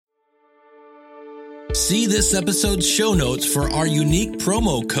See this episode's show notes for our unique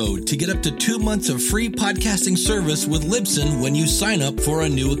promo code to get up to 2 months of free podcasting service with Libsyn when you sign up for a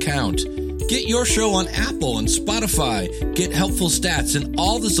new account. Get your show on Apple and Spotify, get helpful stats, and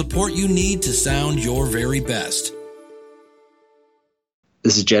all the support you need to sound your very best.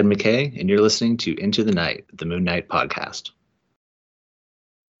 This is Jed McKay, and you're listening to Into the Night, the Moon Knight podcast.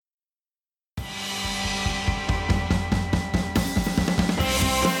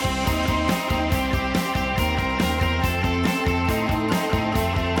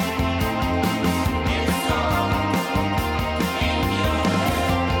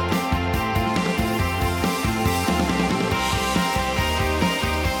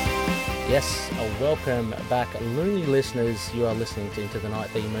 Yes, welcome back, loony listeners. You are listening to Into the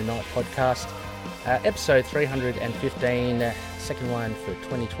Night, the Moon Knight podcast, episode 315, second one for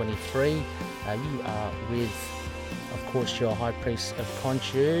 2023. You are with, of course, your High Priest of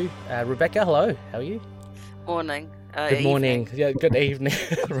Khonshu, Rebecca. Hello, how are you? Morning. Good morning. Yeah, good evening.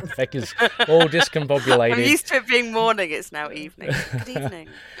 Rebecca's all discombobulated. I'm used to it being morning. It's now evening. Good evening.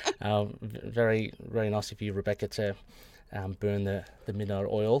 Very, very nice of you, Rebecca, to burn the midnight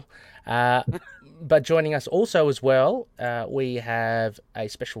oil. But joining us also as well, we have a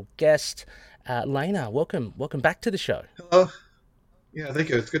special guest, Lena. Welcome back to the show. Hello. Yeah, thank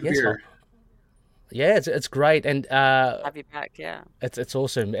you. It's good to be here. Yeah, it's great, and have you back. Yeah, it's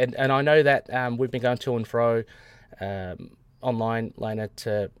awesome, and I know that we've been going to and fro online, Lena,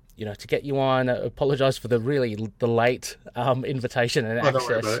 to get you on. Apologise for the late invitation and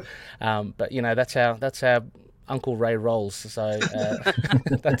access. But that's how Uncle Ray rolls, so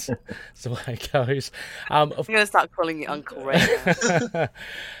that's the way it goes. I'm going to start calling you Uncle Ray now.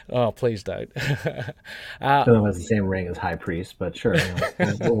 Oh, please don't. I don't know if it's the same ring as High Priest, but sure,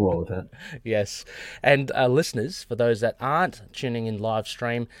 we'll roll with it. Yes, and listeners, for those that aren't tuning in live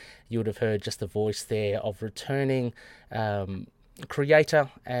stream, you would have heard just the voice there of returning creator,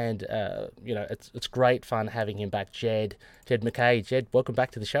 and it's great fun having him back, Jed McKay. Jed, welcome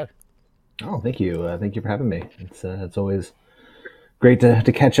back to the show. Oh, thank you. Thank you for having me. It's always great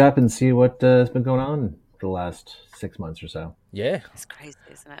to catch up and see what has been going on for the last 6 months or so. Yeah, it's crazy,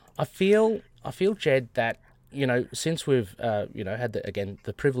 isn't it? I feel, Jed, that since we've had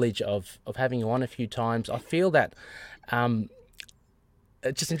the privilege of having you on a few times, I feel that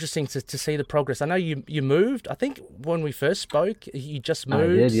it's just interesting to see the progress. I know you moved. I think when we first spoke, you just moved.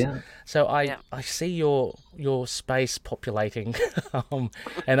 I did, yeah. So I see your space populating,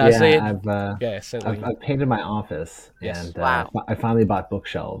 and I see it. I've painted my office, and I finally bought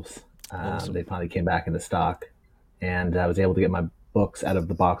bookshelves. Awesome. They finally came back into stock, and I was able to get my books out of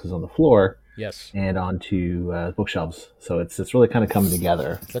the boxes on the floor. Yes. And onto bookshelves. So it's really kind of coming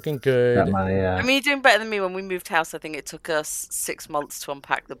together. It's looking good. I mean, you're doing better than me. When we moved house, I think it took us 6 months to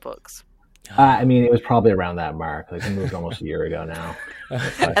unpack the books. It was probably around that mark. Like, we moved almost a year ago now.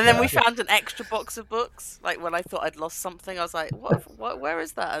 And then we found an extra box of books. Like, when I thought I'd lost something, I was like, what where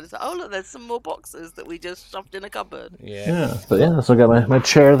is that? And it's like, oh, look, there's some more boxes that we just shoved in a cupboard. Yeah. But so I got my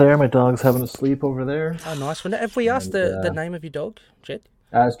chair there. My dog's having a sleep over there. Oh, nice. Have we asked the name of your dog, Jed?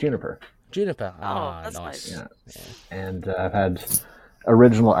 It's Juniper. Juniper. That's nice. Yeah. And I've had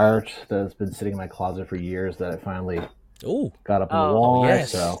original art that's been sitting in my closet for years that I finally got up on the wall.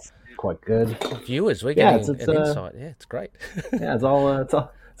 Yes. So quite good. Viewers, we're getting an insight. Yeah, it's great. Yeah, it's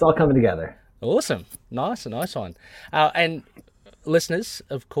all coming together. Awesome. Nice one. And listeners,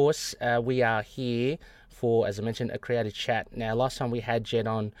 of course, we are here for, as I mentioned, a creative chat. Now, last time we had Jed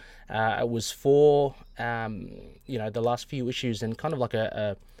on, it was for the last few issues and kind of like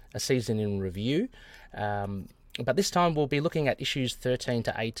a season in review, but this time we'll be looking at issues 13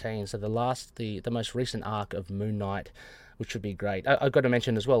 to 18, so the most recent arc of Moon Knight, which would be great. I've got to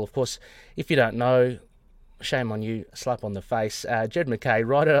mention as well, of course, if you don't know, shame on you, slap on the face, Jed McKay,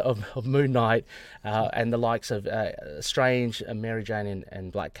 writer of Moon Knight, and the likes of Strange, Mary Jane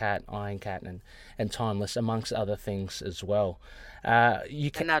and Black Cat, Iron Cat, and Timeless, amongst other things as well.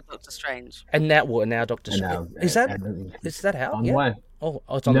 And now Doctor Strange. And now Doctor Strange. Is that out? On the way. Oh,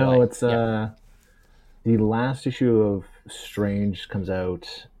 it's on the way. No, it's the last issue of Strange comes out,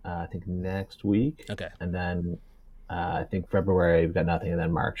 I think, next week. Okay. And then I think February we've got nothing, and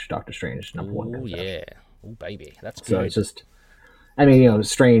then March Doctor Strange #1 comes out. Oh yeah. Oh baby, that's good. So it's just,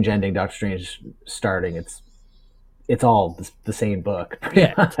 Strange ending, Doctor Strange starting. It's all the same book.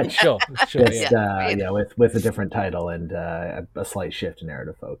 Sure. Just, with a different title and a slight shift in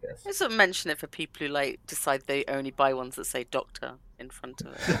narrative focus. I sort of mention it for people who decide they only buy ones that say Doctor in front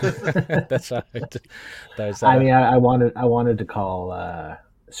of it. That's right. I wanted to call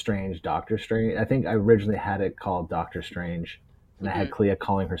Strange Doctor Strange. I think I originally had it called Doctor Strange, and I had Clea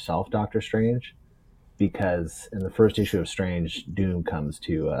calling herself Doctor Strange. because in the first issue of Strange, Doom comes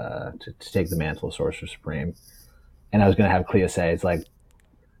to take the mantle of Sorcerer Supreme, and I was going to have Clea say, "It's like,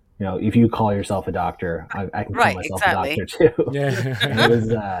 you know, if you call yourself a doctor, I can call myself a doctor too." Yeah. And it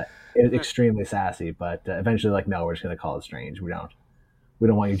was extremely sassy, but eventually, like, no, we're just going to call it Strange. We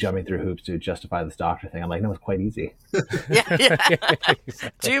don't want you jumping through hoops to justify this doctor thing. I'm like, no, it's quite easy. Yeah. Exactly.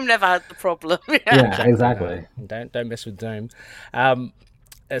 Doom never had the problem. Yeah, exactly. Don't mess with Doom.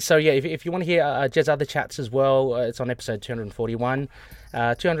 So yeah, if you want to hear Jed's other chats as well, it's on episode 241,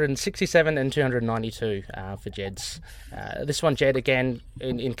 267 and 292 for Jed's. This one, Jed, again,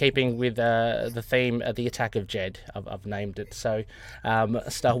 in keeping with the theme, the Attack of Jed, I've named it. So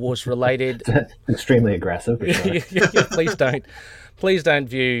Star Wars related. Extremely aggressive. For sure. Please don't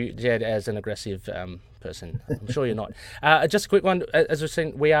view Jed as an aggressive person. I'm sure you're not. Just a quick one. As we've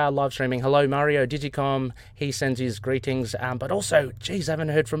seen, we are live streaming. Hello, Mario Digicom. He sends his greetings. But also, geez, I haven't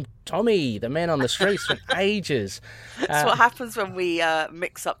heard from Tommy, the man on the streets, for ages. That's what happens when we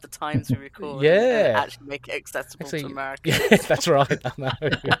mix up the times we record. Yeah. And actually make it accessible to Americans. Yeah, that's right.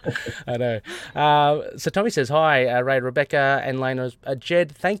 I know. So Tommy says, hi, Ray, Rebecca, and Lena.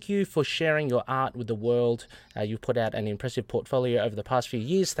 Jed, thank you for sharing your art with the world. You've put out an impressive portfolio over the past few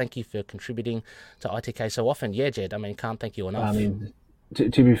years. Thank you for contributing to ITK so often. Yeah, Jed, I mean, can't thank you enough. I mean,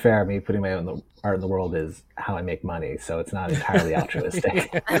 to be fair, me putting my own art in the world is how I make money, so it's not entirely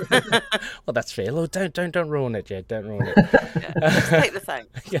altruistic. Well, that's fair. Look, don't ruin it, Jed. Don't ruin it. Just take the thing.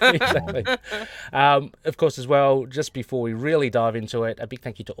 Yeah, exactly. Of course, as well, just before we really dive into it, a big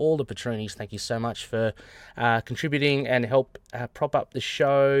thank you to all the patroonies. Thank you so much for contributing and help prop up the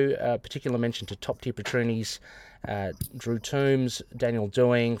show. Particular mention to top tier patroonies. Drew Toombs, Daniel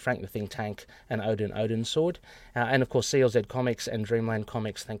Doing, Frank the Think Tank, and Odin Sword. And of course, CLZ Comics and Dreamland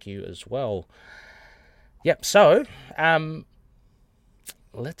Comics, thank you as well. Yep, so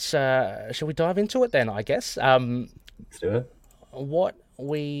let's shall we dive into it then, I guess? Let's do it. What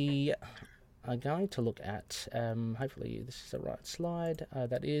we are going to look at, hopefully this is the right slide,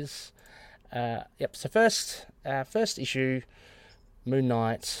 that is, yep, so first issue, Moon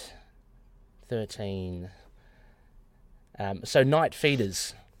Knight 13. So Night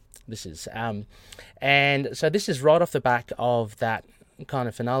Feeders, this is. And so this is right off the back of that kind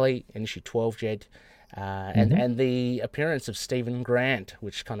of finale in issue 12, Jed, and the appearance of Stephen Grant,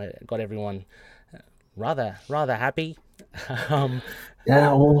 which kind of got everyone rather happy.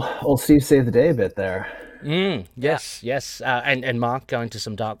 Yeah, old Steve saved the day a bit there. Yes. And Mark going to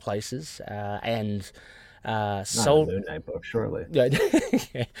some dark places, and Moon Knight book, surely.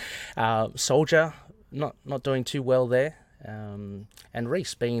 Yeah. Soldier not doing too well there. And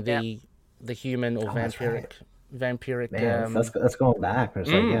Reese being the human or vampiric. Man, that's going back. It's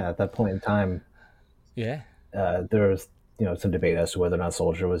like, at that point in time, there was some debate as to whether or not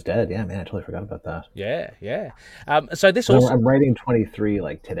Soldier was dead. Yeah, man, I totally forgot about that. Yeah. So this also, I'm writing 23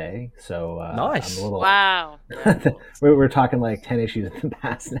 like today, so nice. I'm a little, wow. we're talking like 10 issues in the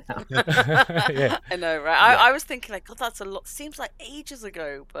past now. Yeah, I know, right? I was thinking like, God, that's a lot. Seems like ages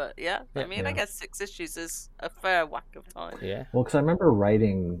ago, but I mean, I guess 6 issues is a fair whack of time. Yeah. Well, because I remember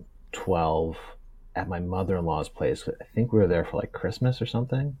writing 12 at my mother-in-law's place. I think we were there for like Christmas or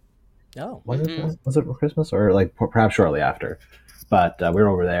something. Oh, was it for Christmas or like perhaps shortly after? But we were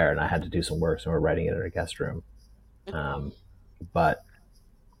over there, and I had to do some work, so we were writing it in a guest room. But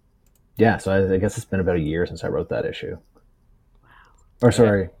yeah, so I guess it's been about a year since I wrote that issue. Wow. Or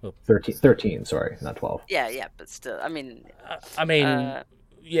sorry, 13. Sorry, not 12. Yeah, but still, I mean,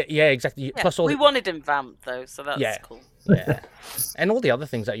 yeah, exactly. Yeah, plus all we wanted him vamped though, so that's cool. Yeah, and all the other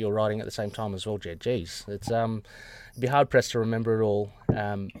things that you were writing at the same time as well, Jed. Jeez, it's it'd be hard pressed to remember it all.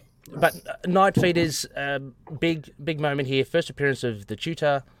 But Night Feeders, big moment here. First appearance of the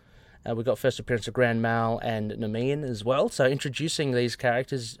Tutor. We got first appearance of Grand Mal and Nemean as well. So introducing these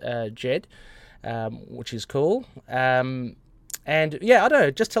characters, Jed, which is cool. And yeah, I don't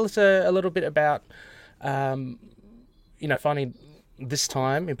know. Just tell us a little bit about, finding this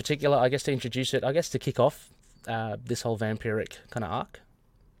time in particular. I guess to introduce it. I guess to kick off this whole vampiric kind of arc.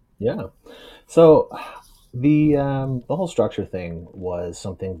 Yeah. So. The whole structure thing was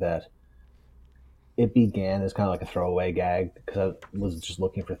something that it began as kind of like a throwaway gag because I was just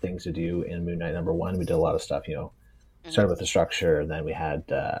looking for things to do in Moon Knight #1. We did a lot of stuff, started with the structure, and then we had,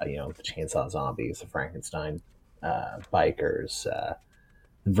 the chainsaw zombies, the Frankenstein bikers,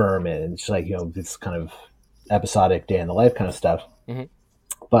 vermin, and just like, this kind of episodic day in the life kind of stuff. Mm-hmm.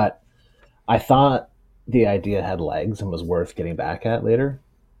 But I thought the idea had legs and was worth getting back at later.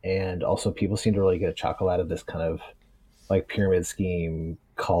 And also people seem to really get a chuckle out of this kind of like pyramid scheme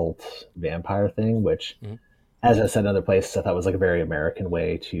cult vampire thing, which as I said in other places, I thought it was like a very American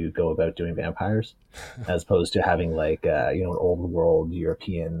way to go about doing vampires, as opposed to having like an old world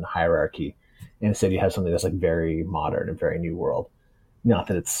European hierarchy. And instead, you have something that's like very modern and very new world. Not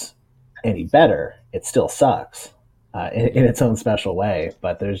that it's any better; it still sucks in its own special way.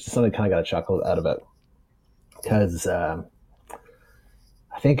 But there's just something kind of got a chuckle out of it because I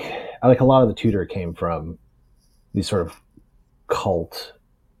think like a lot of the Tudor came from these sort of cult.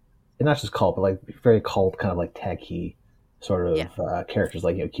 And not just cult, but like very cult, kind of like techie sort of characters,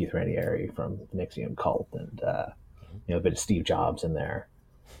 like Keith Raniere from NXIVM cult, and a bit of Steve Jobs in there.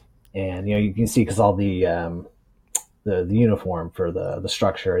 And you can see because all the uniform for the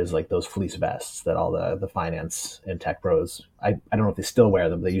structure is like those fleece vests that all the finance and tech bros. I don't know if they still wear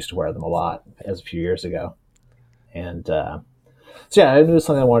them. They used to wear them a lot as a few years ago. And so yeah, I knew it was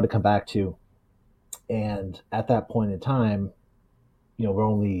something I wanted to come back to. And at that point in time, we're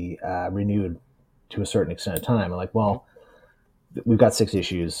only renewed to a certain extent of time. I'm like, well, we've got 6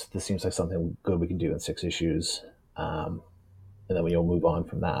 issues. This seems like something good we can do in 6 issues. And then we'll move on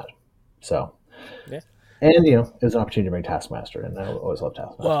from that. So, yeah. And, it was an opportunity to bring Taskmaster, and I always love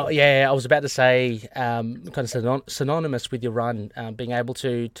Taskmaster. Well, yeah, I was about to say, kind of synonymous with your run, being able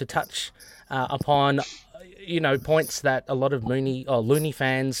to touch upon points that a lot of Looney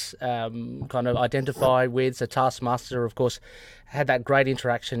fans kind of identify with. So Taskmaster, of course, had that great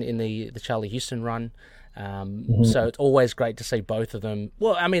interaction in the Charlie Houston run. So it's always great to see both of them.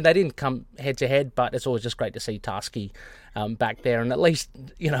 Well, I mean, they didn't come head to head, but it's always just great to see Tasky back there, and at least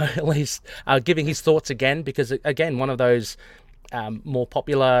giving his thoughts again, because again, one of those more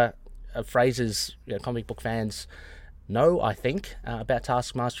popular phrases comic book fans know, I think, about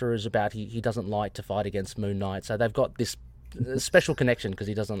Taskmaster is about he doesn't like to fight against Moon Knight. So they've got this special connection because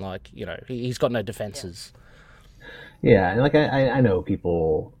he doesn't like, he's got no defenses. Yeah, and like I know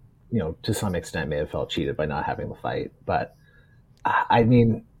people, to some extent may have felt cheated by not having the fight, but I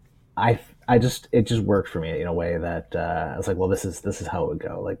mean, it just worked for me in a way that I was like, well, this is how it would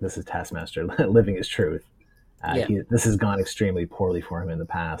go. Like, this is Taskmaster living his truth. This has gone extremely poorly for him in the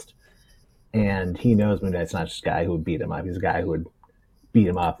past. And he knows Moon Knight's not just a guy who would beat him up. He's a guy who would beat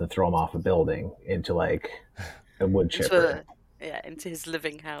him up and throw him off a building into like a wood chipper. Into his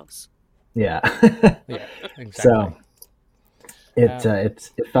living house. Yeah. Yeah, exactly.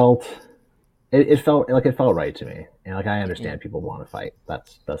 So it felt right to me, and like I understand people want to fight.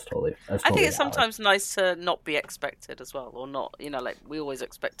 That's totally. I think it's sometimes nice to not be expected as well, or not. Like we always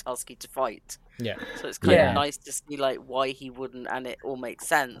expect Tasky to fight. Yeah. So it's kind of nice to see like why he wouldn't, and it all makes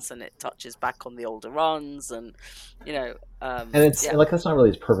sense, and it touches back on the older runs, and and it's like that's not really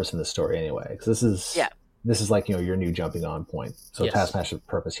his purpose in the story anyway, because this is like your new jumping on point. So Taskmaster's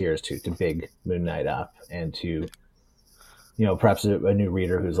purpose here is to big Moon Knight up and to perhaps a new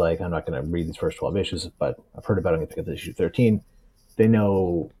reader who's like, I'm not going to read these first 12 issues, but I've heard about it and pick up issue 13. They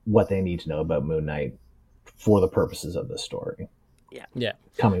know what they need to know about Moon Knight for the purposes of this story. Yeah.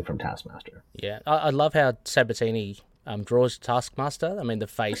 Coming from Taskmaster. Yeah. I love how Sabatini draws Taskmaster. I mean, the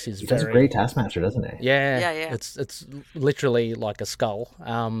face is he does a great Taskmaster, doesn't he? Yeah. It's literally like a skull.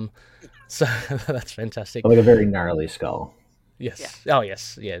 So that's fantastic. Like a very gnarly skull. Yes. Yeah. Oh,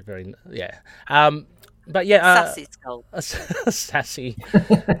 yes. Yeah. Very. Yeah. But yeah, sassy skull. Sassy,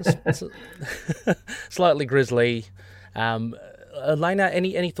 slightly grisly. Elena,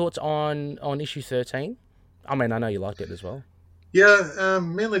 any thoughts on issue 13? I mean, I know you liked it as well. Yeah,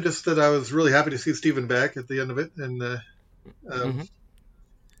 mainly just that I was really happy to see Stephen back at the end of it, and I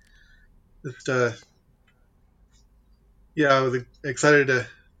was excited to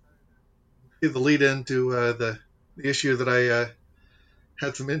see the lead into the issue that I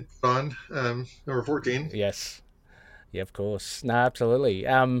had some input on, number 14. Yes. Yeah, of course. No, absolutely.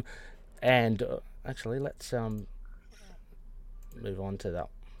 And actually, let's move on to that.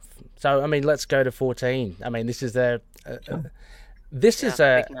 So, I mean, let's go to 14. I mean, this is a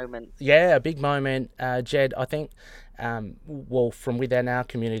big moment. Yeah, a big moment. Jed, I think, from within our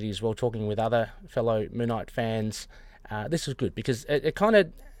communities, well, talking with other fellow Moon Knight fans, this was good because it kind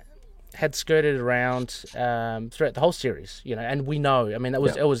of had skirted around throughout the whole series, and we know. I mean, it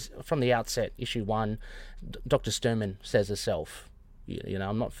was from the outset. Issue 1, Dr. Sturman says herself.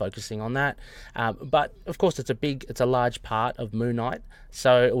 I'm not focusing on that, but of course, it's a large part of Moon Knight.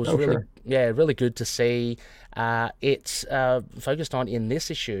 So it was really good to see it's focused on in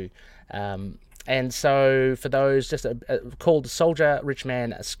this issue. And so for those just called Soldier, Rich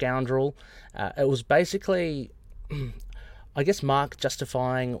Man, a Scoundrel, it was basically. I guess Mark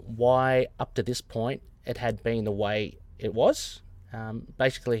justifying why up to this point it had been the way it was,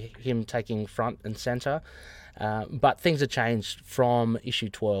 basically him taking front and center. But things have changed from issue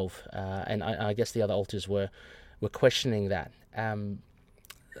 12, and I guess the other alters were questioning that.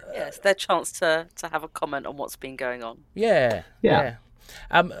 Yes, their chance to have a comment on what's been going on. Yeah.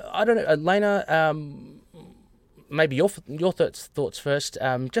 I don't know, Lena. Maybe your thoughts first.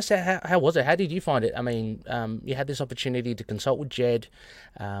 Just how was it? How did you find it? I mean, you had this opportunity to consult with Jed.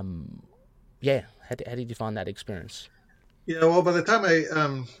 How did you find that experience? Yeah, well, by the time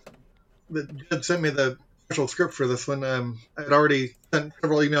Jed sent me the special script for this one, I had already sent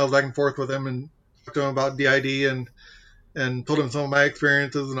several emails back and forth with him and talked to him about DID and told him some of my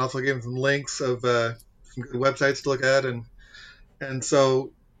experiences, and also gave him some links of some good websites to look at, and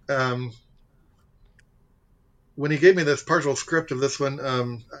so when he gave me this partial script of this one,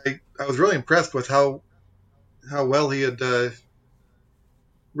 I was really impressed with how well he had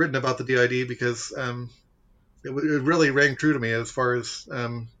written about the DID, because it really rang true to me as far as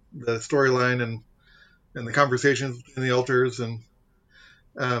the storyline and the conversations between the alters, and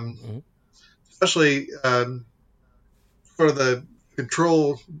especially sort of the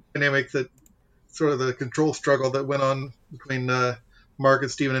control dynamic, that sort of the control struggle that went on between Mark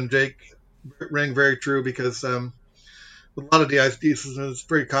and Stephen and Jake rang very true, because with a lot of DID systems, it's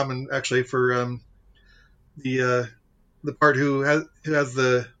very common actually for the part who has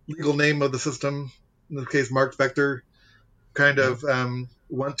the legal name of the system, in this case Mark Spector, kind of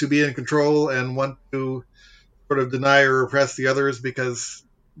want to be in control and want to sort of deny or repress the others, because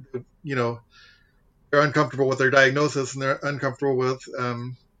they're uncomfortable with their diagnosis, and they're uncomfortable with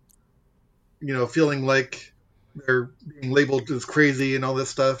feeling like they're being labeled as crazy and all this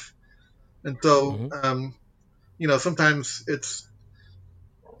stuff. And so sometimes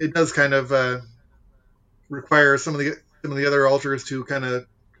it does kind of require some of the other alters to kind of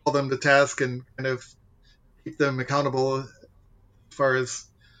call them to task and kind of keep them accountable, as far as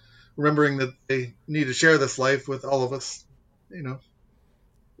remembering that they need to share this life with all of us.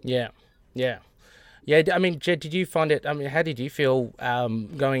 Yeah. I mean, Jed, did you find it? I mean, how did you feel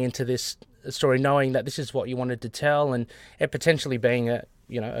going into this story, knowing that this is what you wanted to tell, and it potentially being a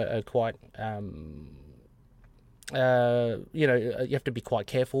quite you have to be quite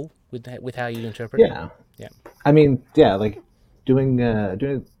careful with how you interpret it. Yeah. I mean, like doing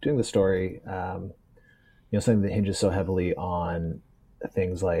the story, something that hinges so heavily on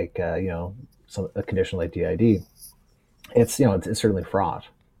things like a condition like DID. It's it's certainly fraught.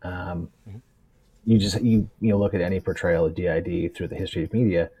 You look at any portrayal of DID through the history of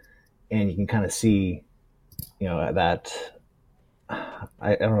media, and you can kind of see that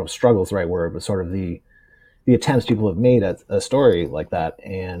I don't know if struggle is the right word, but sort of the attempts people have made at a story like that,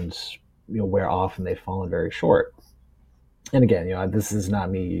 and where often they've fallen very short. And again, this is not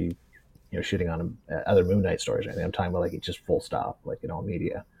me shooting on other Moon Knight stories or anything. I'm talking about like just full stop, like in all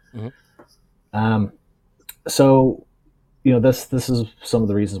media. So this is some of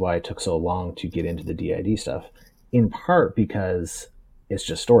the reasons why it took so long to get into the DID stuff, in part because it's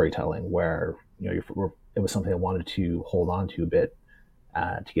just storytelling, where it was something I wanted to hold on to a bit,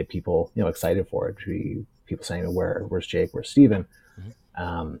 to get people excited for it, to be people saying, where's Jake, where's Stephen,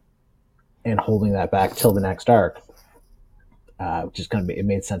 and holding that back till the next arc, just kind of it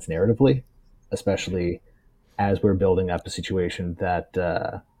made sense narratively, especially as we're building up a situation that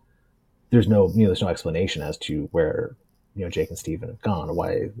there's no explanation as to where Jake and Stephen have gone, or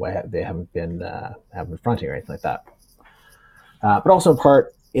why they haven't been fronting or anything like that. But also in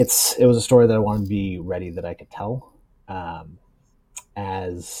part, it was a story that I wanted to be ready that I could tell,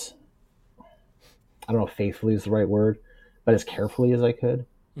 as I don't know if faithfully is the right word, but as carefully as I could.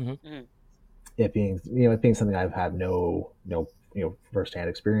 It being something I've had no firsthand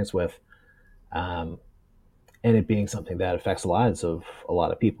experience with, and it being something that affects the lives of a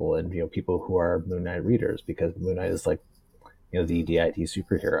lot of people, and people who are Moon Knight readers, because Moon Knight is like the DID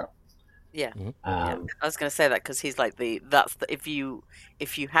superhero. Yeah. I was going to say that, because he's like if you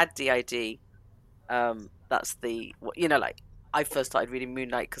had DID, that's the like I first started reading Moon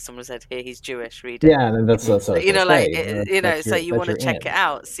Knight because someone said, "Here, he's Jewish. Read it." Yeah, and that's so you want to check it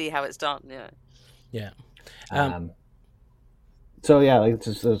out, see how it's done. Yeah. So yeah, like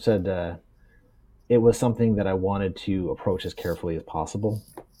I said, it was something that I wanted to approach as carefully as possible.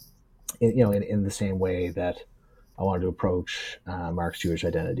 In the same way that I wanted to approach Mark's Jewish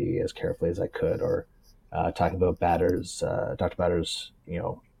identity as carefully as I could, or talking about Dr. Batter's,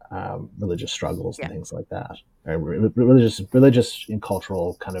 religious struggles and things like that, or religious and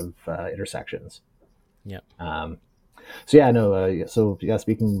cultural kind of intersections. Yeah.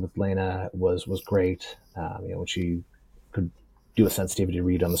 Speaking with Lena was great. When she could do a sensitivity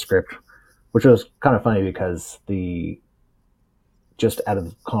read on the script, which was kind of funny because the just out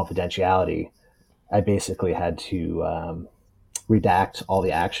of confidentiality, I basically had to redact all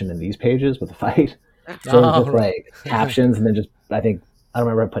the action in these pages with the fight. So it's just like captions, and then just I don't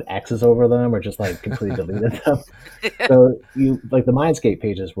remember I put X's over them or just like completely deleted them. So like the Mindscape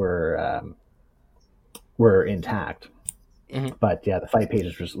pages were intact, but yeah, the fight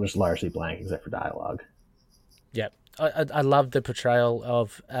pages was largely blank except for dialogue. Yep, I love the portrayal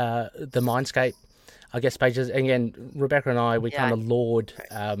of the Mindscape, I guess, pages. Again, Rebecca and I, we kind of laud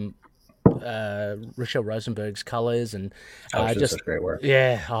Rochelle Rosenberg's colors and just such great work.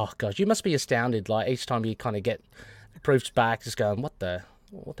 Yeah, oh gosh, you must be astounded. Like each time you kind of get proofs back, just going, what the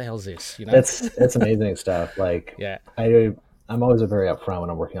hell is this? You know, it's amazing stuff. Like, yeah, I'm always very upfront when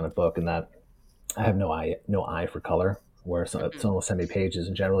I'm working on a book, and that I have no eye for color. Where someone will send me pages,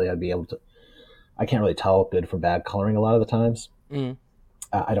 and generally I can't really tell good from bad coloring a lot of the times.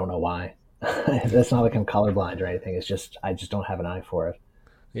 I don't know why. It's not like I'm colorblind or anything. It's just I just don't have an eye for it.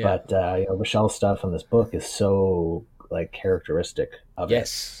 Yeah. But Rochelle's stuff on this book is so like characteristic of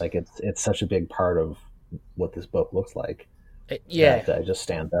it. Like it's such a big part of what this book looks like. That it just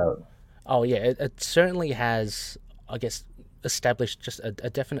stands out. Oh yeah, it certainly has, I guess, established just a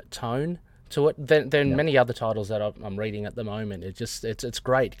definite tone to it than many other titles that I'm reading at the moment. It's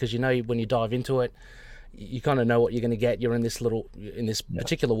great because when you dive into it, you kind of know what you're going to get. You're in this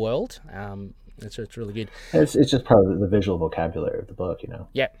particular world. It's really good. It's just part of the visual vocabulary of the book,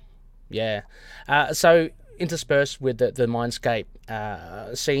 Yeah. So interspersed with the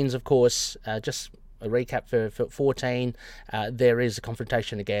Mindscape scenes, of course, just a recap for 14. There is a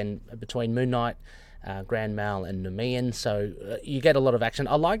confrontation again between Moon Knight, Grand Mal, and Nemean. So you get a lot of action.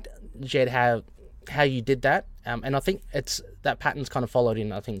 I liked, Jed, how you did that, and I think that pattern's kind of followed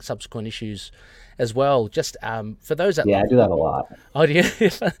in subsequent issues as well. Just for those that I do that a lot. Oh, do you?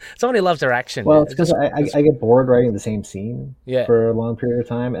 Someone who loves their action. Well, it's because I get bored writing the same scene for a long period of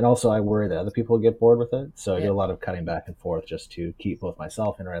time, and also I worry that other people get bored with it. So I do a lot of cutting back and forth just to keep both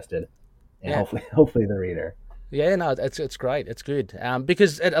myself interested and hopefully the reader. Yeah, no, it's great. It's good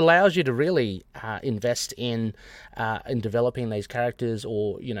because it allows you to really invest in developing these characters,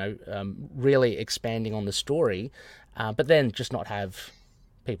 or really expanding on the story, but then just not have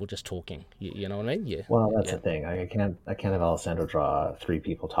people just talking. You know what I mean? Yeah. Well, that's the thing. I can't have Alessandro draw 3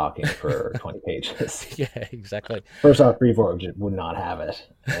 people talking for 20 pages. Yeah, exactly. First off, Reforge would not have it,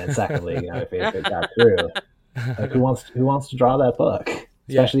 and secondly, if it got through, like who wants to draw that book?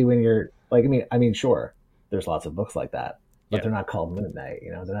 Especially when you're like, I mean, sure. There's lots of books like that, but they're not called Moon Knight.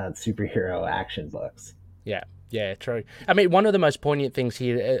 They're not superhero action books. Yeah, true. I mean, one of the most poignant things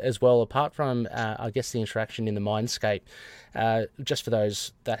here as well, apart from, I guess, the interaction in the Mindscape, just for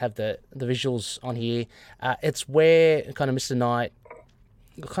those that have the visuals on here, it's where kind of Mr. Knight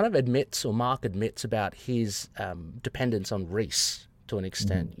kind of admits, or Mark admits, about his dependence on Reese to an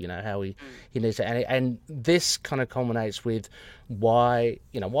extent, how he needs to, and this kind of culminates with why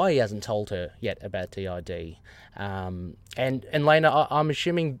he hasn't told her yet about DID, and Lena, I'm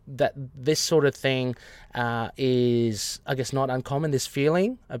assuming that this sort of thing is, I guess, not uncommon, this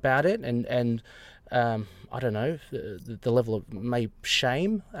feeling about it, and I don't know, the level of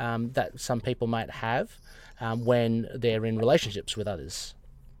shame that some people might have when they're in relationships with others.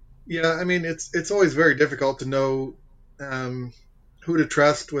 Yeah, I mean, it's always very difficult to know who to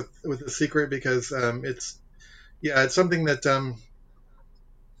trust with a secret, because it's something that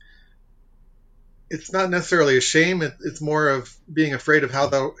it's not necessarily a shame. It's more of being afraid of how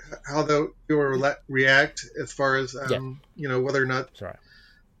they'll react, as far as whether or not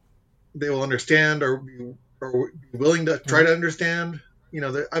they will understand or be willing to try to understand.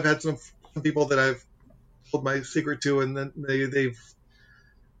 I've had some people that I've told my secret to, and then they've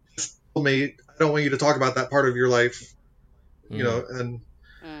just told me, I don't want you to talk about that part of your life. And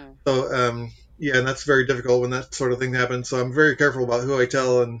so and that's very difficult when that sort of thing happens. So I'm very careful about who I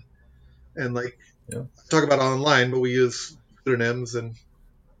tell, and like talk about it online, but we use pseudonyms and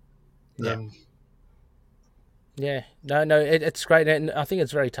no, it's great, and I think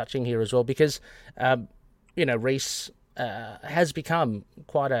it's very touching here as well, because Reese has become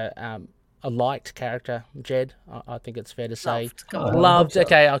quite a liked character, Jed. I think it's fair to say. Loved.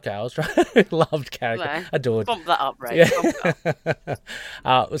 Okay. I was trying. Loved character. No. Adored. Bump that up, right?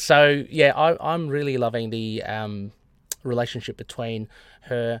 Yeah. I'm really loving the relationship between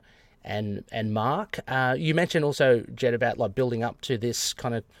her and Mark. You mentioned also, Jed, about like building up to this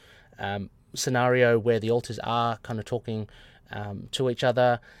kind of scenario where the alters are kind of talking to each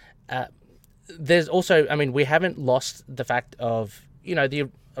other. There's also, I mean, we haven't lost the fact of,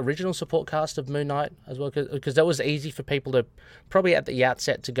 original support cast of Moon Knight as well, because that was easy for people to probably at the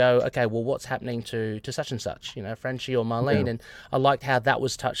outset to go, okay, well, what's happening to such and such, Frenchie or Marlene, and I liked how that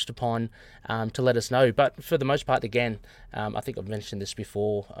was touched upon to let us know. But for the most part, again, I think I've mentioned this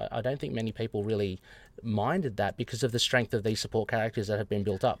before, I don't think many people really minded that because of the strength of these support characters that have been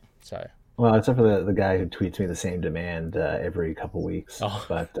built up. So. Well, except for the guy who tweets me the same demand every couple weeks. Oh,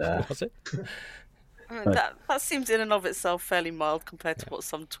 but was it? I mean, that seems in and of itself fairly mild compared to what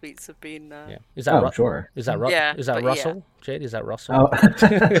some tweets have been. Yeah. Is that sure. Is that Is that Russell? Jed, is that Russell?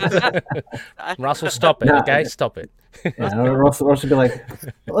 Oh. Russell, stop it, okay? Stop it. Russell would be like,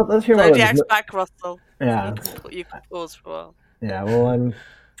 let's hear about Zodiac's back, Russell. Yeah. You can pause for a while. Yeah, well,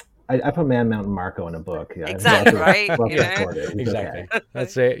 I put Man Mountain Marco in a book. Yeah, exactly, right? Exactly. Okay.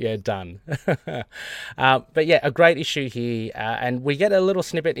 That's it. Yeah, done. But yeah, a great issue here. And we get a little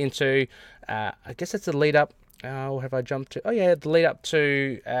snippet into, I guess it's the lead up. Or have I jumped to? Oh, yeah, the lead up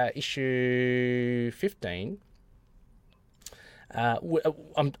to issue 15.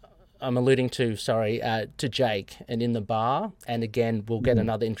 I'm alluding to, to Jake and in the bar. And again, we'll get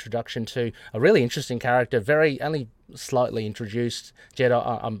another introduction to a really interesting character, only slightly introduced. Jed,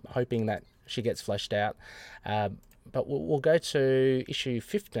 I'm hoping that she gets fleshed out. But we'll go to issue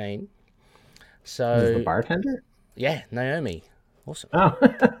 15. So is this the bartender? Yeah, Naomi. Awesome. Oh,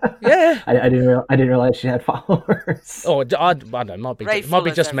 yeah. I didn't realize she had followers. Oh, I don't know. Might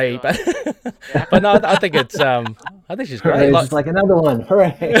be just me, but but no, I think it's I think she's great. It's like another one.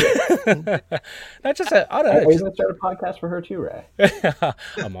 Hooray! That's just I don't know. Are you going to start a podcast for her too, Ray?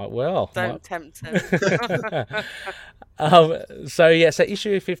 I might well. Don't tempt him. So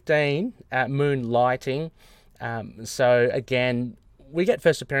issue 15, Moonlighting. So again, we get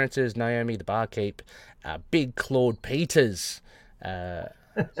first appearances. Naomi, the barkeep, Big Claude Peters.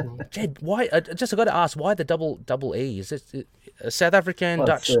 Jed, why? I got to ask, why the double E? Is it South African,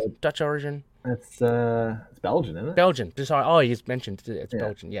 Dutch origin? It's Belgian, isn't it? Belgian. Sorry. Oh, he's mentioned it's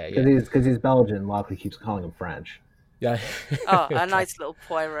Belgian. Yeah. Because he's Belgian. Lockley keeps calling him French. Yeah. A nice little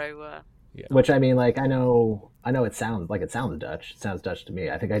Poirot. Yeah. Which I mean, like I know it sounds Dutch. It sounds Dutch to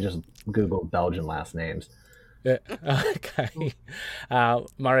me. I think I just Googled Belgian last names. Yeah. Okay.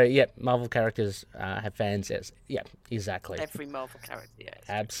 Murray. Marvel characters have fans. Yes. Yeah. Exactly. Every Marvel character. Yes.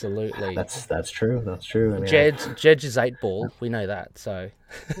 Absolutely. That's true. That's true. I mean, Jedge is 8-ball. We know that. So.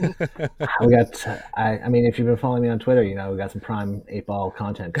 We got. I mean, if you've been following me on Twitter, we got some prime 8-ball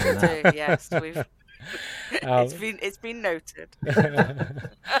content coming up. Yes, we've. It's been noted.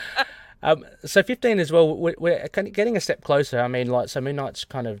 So 15 as well. We're getting a step closer. I mean, so Moon Knight's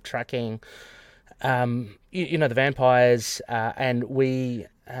kind of tracking. The vampires, and we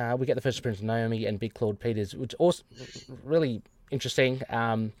get the first appearance of Naomi and Big Claude Peters, which also really interesting.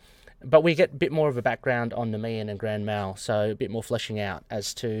 But we get a bit more of a background on Nemean and Grand Mal, so a bit more fleshing out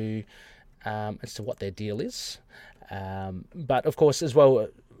as to what their deal is. But of course, as well,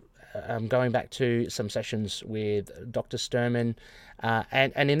 going back to some sessions with Dr. Sturman,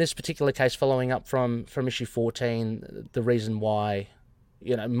 and in this particular case, following up from issue 14, the reason why.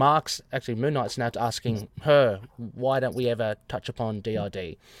 Moon Knight's now asking her, why don't we ever touch upon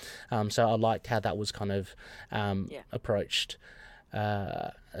DID? So I liked how that was kind of approached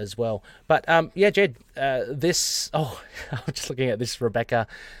as well. But Jed, this. Oh, I'm just looking at this, Rebecca.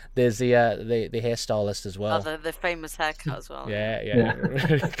 There's the hairstylist as well. Oh, the famous haircut as well. Yeah.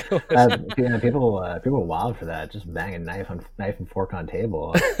 People were wild for that, just banging knife and fork on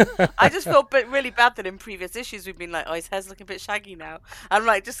table. I just felt really bad that in previous issues we've been like, oh, his hair's looking a bit shaggy now. I'm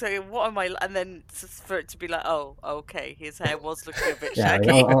like, just saying, what am I? And then for it to be like, oh, okay, his hair was looking a bit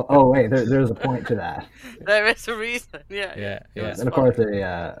shaggy. Wait, there's a point to that. There is a reason. Yeah. And of course,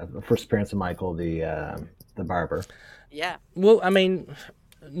 the first appearance of Michael, the barber. Yeah. Well, I mean.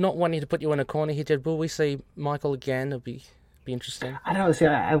 Not wanting to put you in a corner here, Jed, will we see Michael again? It'll be interesting. I don't know. See,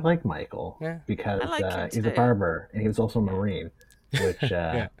 I like Michael because he's a barber and he was also a Marine, which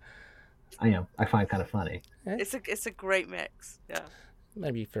I find kind of funny. Yeah. It's a great mix. Yeah.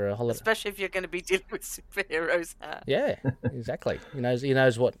 Maybe for a holiday, especially if you're going to be dealing with superheroes' hair. Yeah, exactly. He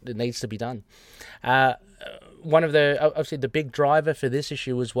knows what needs to be done. One of obviously the big driver for this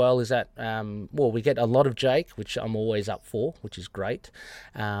issue as well is that we get a lot of Jake, which I'm always up for, which is great,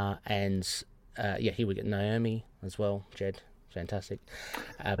 and here we get Naomi as well. Jed, fantastic.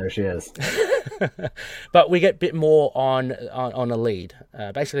 There she is. But we get a bit more on a lead.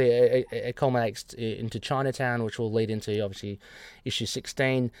 Basically, it culminates into Chinatown, which will lead into obviously issue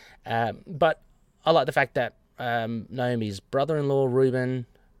 16. But I like the fact that Naomi's brother-in-law Ruben.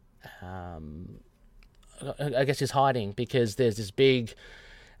 I guess he's hiding because there's this big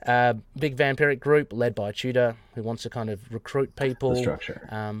big vampiric group led by Tudor, who wants to kind of recruit people.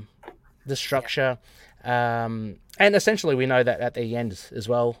 The structure. And essentially we know that at the end as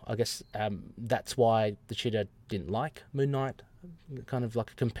well, I guess that's why the Tudor didn't like Moon Knight, kind of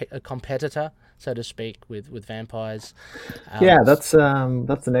like a competitor, so to speak, with vampires. That's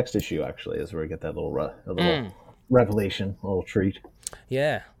the next issue, actually, is where we get that little revelation, a little treat.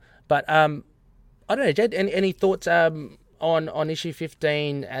 Yeah. But I don't know, Jed, any thoughts on issue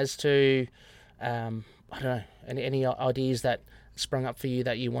 15 as to, I don't know, any ideas that sprung up for you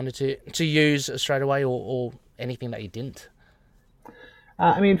that you wanted to use straight away, or anything that you didn't?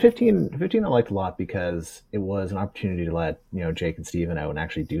 15 I liked a lot because it was an opportunity to let Jake and Steven out and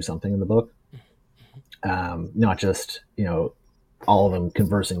actually do something in the book, not just all of them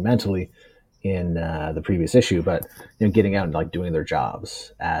conversing mentally in the previous issue, but getting out and like doing their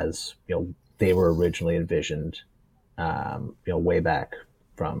jobs as they were originally envisioned, way back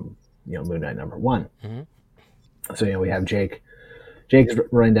from Moon Knight #1. Mm-hmm. So we have Jake's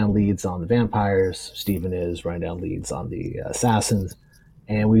writing down leads on the vampires. Steven is writing down leads on the assassins,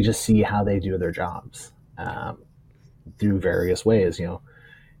 and we just see how they do their jobs through various ways.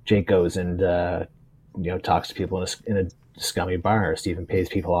 Jake goes and talks to people in a scummy bar. Steven pays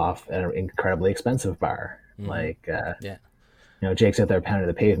people off at an incredibly expensive bar. Mm-hmm. Jake's out there pounding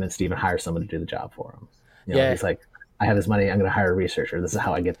the pavement. Steven hires someone to do the job for him. He's like, I have this money. I'm going to hire a researcher. This is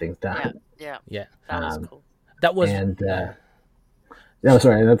how I get things done. Yeah. That was cool. That was no,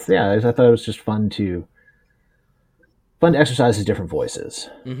 sorry. I thought it was just fun to exercise his different voices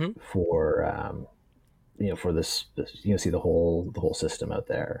for for this see the whole system out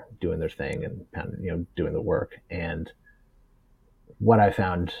there doing their thing and doing the work. And what I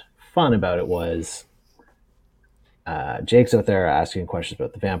found fun about it was Jake's out there asking questions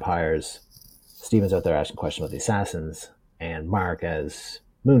about the vampires, Steven's out there asking questions about the assassins, and Mark as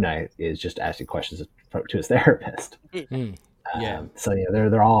Moon Knight is just asking questions to his therapist. So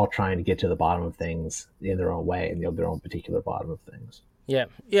they're all trying to get to the bottom of things in their own way, and their own particular bottom of things. Yeah,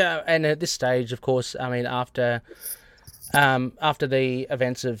 and at this stage, of course, I mean, after the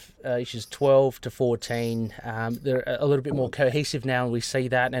events of issues 12 to 14, they're a little bit more cohesive now, and we see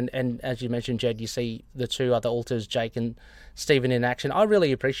that. And as you mentioned, Jed, you see the two other alters, Jake and Steven, in action. I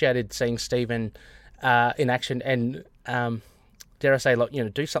really appreciated seeing Steven in action, and dare I say,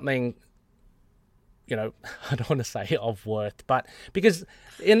 do something. I don't want to say of worth, but because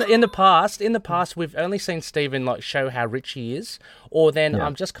in the past we've only seen Steven show how rich he is, or then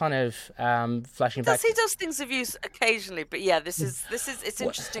I'm just kind of flashing back. He does things of use occasionally, but this is it's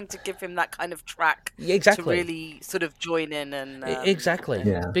interesting to give him that kind of track, exactly, to really sort of join in and exactly,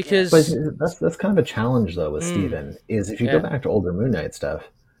 because that's kind of a challenge though with Steven, is if you go back to older Moon Knight stuff,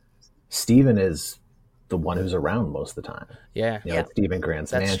 Steven is the one who's around most of the time. Steven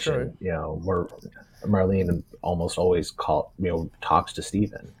Grant's that's mansion. True. Marlene almost always talks to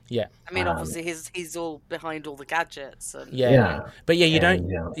Steven. Yeah. I mean, obviously he's all behind all the gadgets. And... But you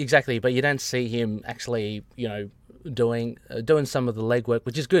don't exactly. But you don't see him actually, doing some of the legwork,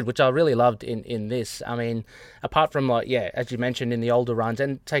 which is good, which I really loved in this. I mean, apart from as you mentioned in the older runs,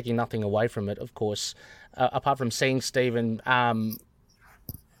 and taking nothing away from it, of course, apart from seeing Steven,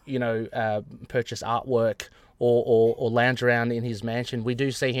 purchase artwork or lounge around in his mansion, we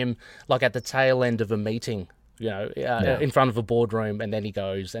do see him at the tail end of a meeting, in front of a boardroom, and then he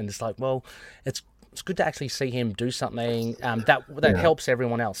goes, and it's like, well, it's good to actually see him do something that helps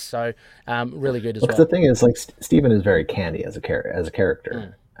everyone else. So really good as well. The thing is, Steven is very candy as a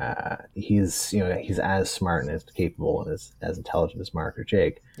character. He's as smart and as capable and as intelligent as Mark or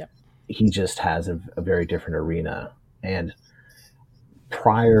Jake. Yep. He just has a very different arena. And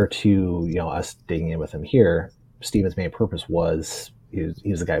prior to us digging in with him here, Steven's main purpose was he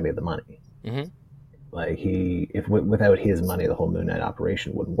was the guy who made the money. Mm-hmm. Without his money, the whole Moon Knight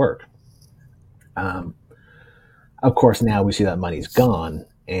operation wouldn't work. Of course, now we see that money's gone,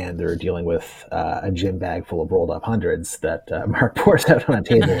 and they're dealing with a gym bag full of rolled up hundreds that Mark pours out on a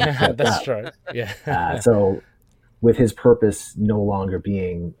table. That's true. Yeah. So, with his purpose no longer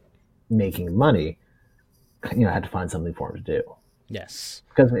being making money, I had to find something for him to do. Yes.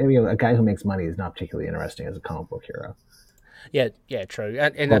 Because a guy who makes money is not particularly interesting as a comic book hero. Yeah, true.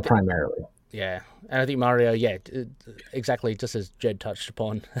 And primarily. Yeah, and I think Mario, exactly, just as Jed touched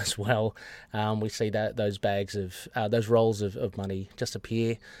upon as well, we see that those bags of those rolls of money just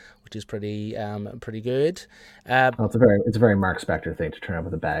appear, which is pretty good. It's a very Mark Spector thing to turn up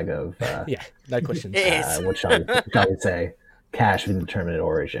with a bag of no questions. What shall we say? Cash of indeterminate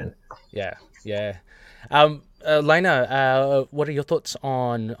origin. Yeah. Lena, what are your thoughts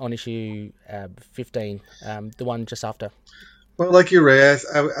on issue 15, the one just after? Well, like you, Ray,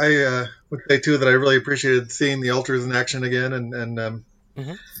 I would say too that I really appreciated seeing the alters in action again,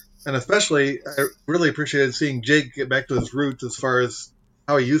 Mm-hmm. and especially I really appreciated seeing Jake get back to his roots as far as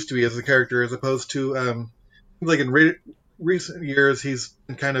how he used to be as a character, as opposed to like in recent years he's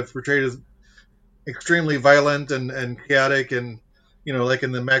been kind of portrayed as extremely violent and chaotic, and like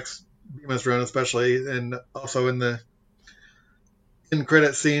in the Max Bemis run especially, and also in the in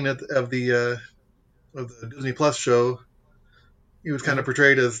credit scene of the Disney Plus show, he was kind of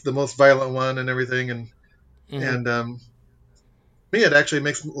portrayed as the most violent one and everything, and Mm-hmm. and me, it actually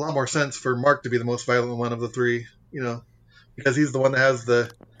makes a lot more sense for Mark to be the most violent one of the three, because he's the one that has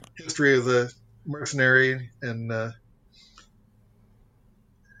the history of the mercenary, and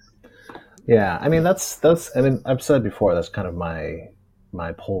Yeah, I mean that's I mean I've said before that's kind of my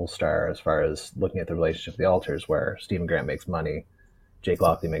pole star as far as looking at the relationship of the alters, where Stephen Grant makes money, Jake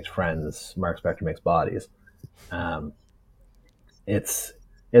Lockley makes friends, Mark Spector makes bodies. Um, it's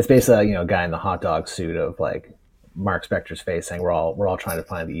basically a guy in the hot dog suit of like Mark Spector's face saying we're all trying to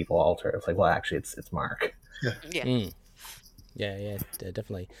find the evil alter. It's like, well, actually it's Mark. Yeah. Mm. Yeah,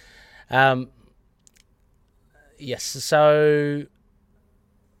 definitely. Yes, so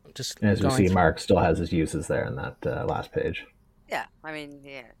just And as we going see, through- Mark still has his uses there in that last page. Yeah, I mean,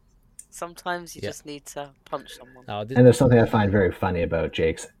 yeah. Sometimes you Yeah. just need to punch someone. Oh, And there's something I find very funny about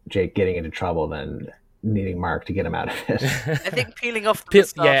Jake getting into trouble, then needing Mark to get him out of it. I think peeling off the Peel-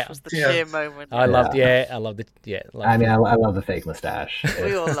 moustache yeah. was the Yeah. sheer moment. I loved Yeah. I love the I mean, I love the fake mustache.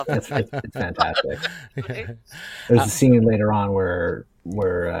 We all love it's, it. it's fantastic. There's a scene later on where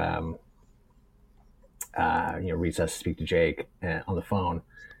Reese has to speak to Jake on the phone,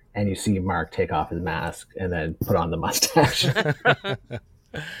 and you see Mark take off his mask and then put on the mustache.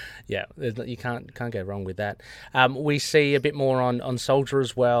 Yeah, you can't go wrong with that. We see a bit more on Soldier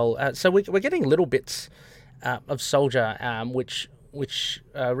as well. So we're getting little bits of Soldier, which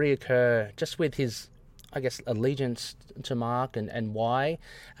reoccur just with his, I guess, allegiance to Mark and why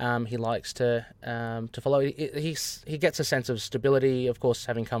he likes to follow. He gets a sense of stability, of course,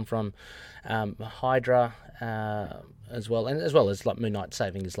 having come from Hydra as well, and as well as like Moon Knight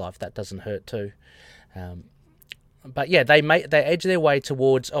saving his life. That doesn't hurt too. But yeah, they edge their way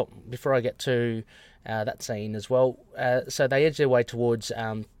towards. Oh, before I get to that scene as well, so they edge their way towards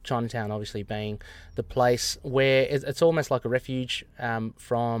Chinatown, obviously being the place where it's almost like a refuge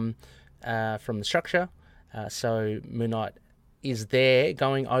from the structure. So Moon Knight is there,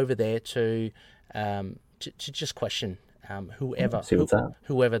 going over there to just question whoever See what's up.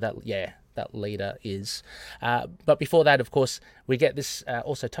 whoever that leader is. But before that, of course, we get this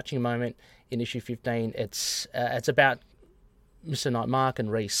also touching moment in issue 15. It's about Mr. Knight, Mark and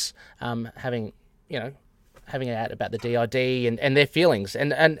Reese having it out about the DID and their feelings.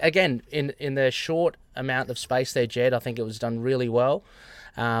 And again, in the short amount of space there, Jed, I think it was done really well.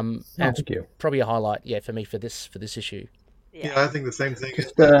 And Thank you. probably a highlight, for me for this issue. yeah, I think the same thing.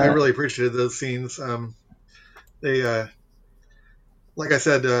 Just, I really appreciated those scenes. They, like I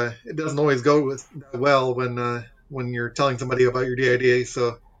said, it doesn't always go that well when you're telling somebody about your DID.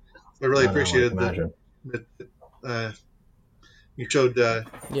 So I really appreciated that you showed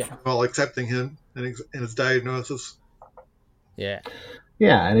all accepting him and his diagnosis. Yeah.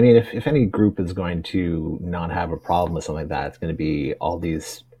 Yeah, and I mean, if any group is going to not have a problem with something like that, it's going to be all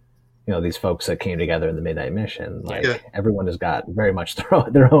these, these folks that came together in the Midnight Mission. Like everyone has got very much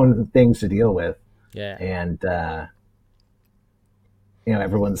their own things to deal with. Yeah. And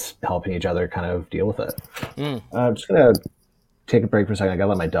everyone's helping each other kind of deal with it. I'm just gonna take a break for a second. I gotta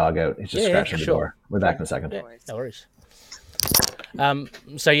let my dog out. He's just scratching the door. We're back in a second. Yeah, no worries.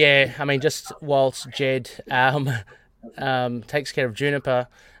 So yeah, I mean, just whilst Jed takes care of Juniper,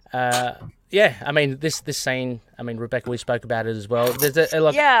 I mean, this scene. I mean, Rebecca, we spoke about it as well. There's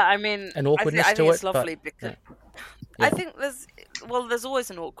I mean, an awkwardness I think to it's it, lovely but, because I think there's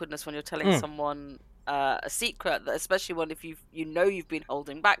always an awkwardness when you're telling someone a secret, especially when if you've been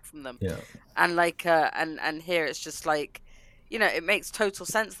holding back from them. Yeah. And like and here it's just like, it makes total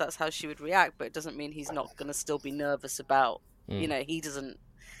sense that's how she would react, but it doesn't mean he's not going to still be nervous about,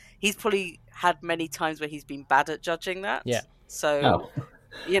 he's probably had many times where he's been bad at judging that. Yeah. So,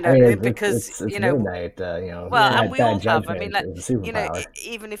 because, it's midnight, well, and we all have. I mean, like, superpower.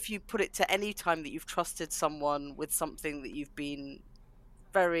 even if you put it to any time that you've trusted someone with something that you've been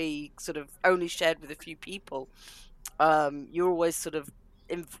very sort of only shared with a few people, you're always sort of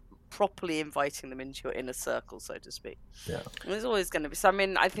properly inviting them into your inner circle, so to speak. Yeah. And there's always going to be. So I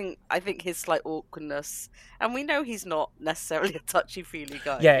mean, I think his slight awkwardness, and we know he's not necessarily a touchy-feely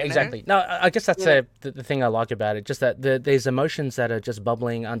guy. Yeah, you know? exactly. No, I guess that's the thing I like about it. Just that there's emotions that are just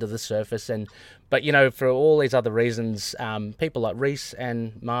bubbling under the surface, but you know, for all these other reasons, people like Reese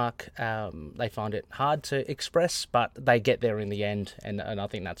and Mark, they find it hard to express, but they get there in the end, and I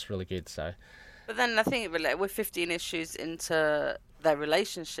think that's really good. So. But then I think we're 15 issues into their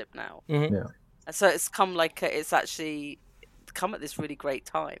relationship now. Mm-hmm. Yeah. So it's come it's actually come at this really great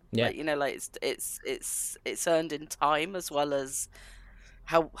time. Yeah. Like, you know, like it's earned in time as well as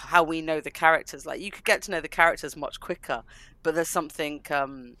how we know the characters. Like, you could get to know the characters much quicker, but there's something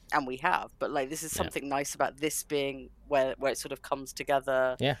and we have, but like this is something nice about this being where it sort of comes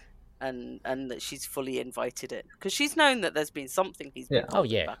together. Yeah. And that she's fully invited it because she's known that there's been something he's been back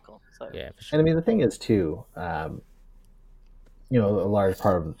on. So. Yeah, for sure. And I mean, the thing is too, you know, a large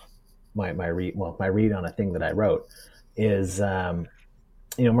part of my read on a thing that I wrote is, you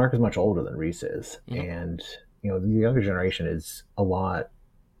know, Mark is much older than Reese is, and you know, the younger generation is a lot,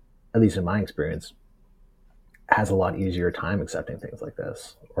 at least in my experience, has a lot easier time accepting things like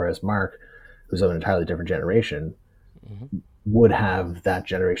this, whereas Mark, who's of an entirely different generation, would have that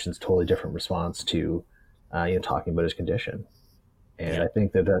generation's totally different response to, you know, talking about his condition. And I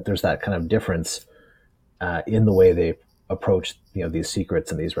think that there's that kind of difference in the way they approach, you know, these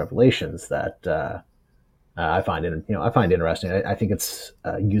secrets and these revelations that I find interesting. I think it's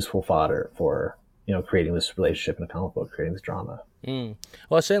useful fodder for, you know, creating this relationship in a comic book, creating this drama. Well,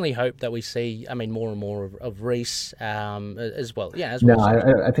 I certainly hope that we see, I mean, more and more of Reese as well. Yeah, as well. No,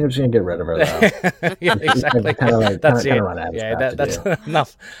 I think I'm just going to get rid of her, though. Yeah, exactly. That's it.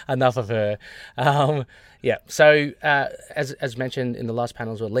 That's enough of her. Yeah, so as mentioned in the last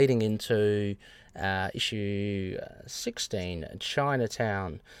panels, we're leading into issue 16,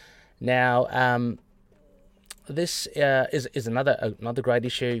 Chinatown. Now, this is another great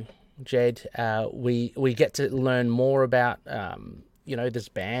issue. Jed, we get to learn more about you know, this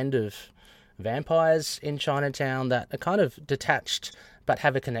band of vampires in Chinatown that are kind of detached but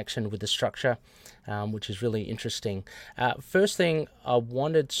have a connection with the structure, which is really interesting. First thing I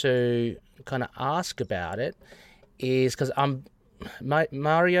wanted to kind of ask about it is because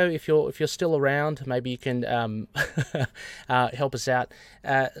Mario, if you're still around, maybe you can help us out.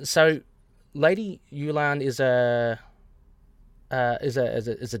 So, Lady Yulan is a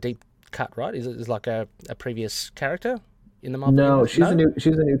deep cut, right? Is like a previous character in the Marvel? No, she's a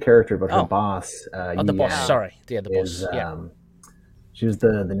new character, but her boss. The boss. Sorry, the boss. She was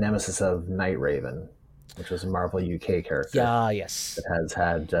the nemesis of Night Raven, which was a Marvel UK character. Yes. That has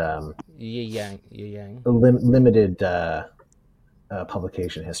had Yi Yang. Limited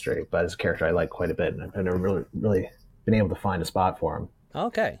publication history, but as a character I like quite a bit, and I've never really been able to find a spot for him.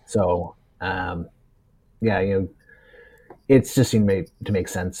 Okay. So, you know, it's just seemed to make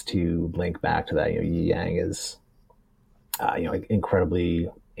sense to link back to that. You know, Yi Yang is, you know, incredibly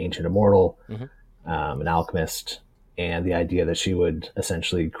ancient immortal, an alchemist, and the idea that she would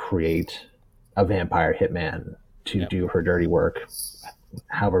essentially create a vampire hitman to do her dirty work,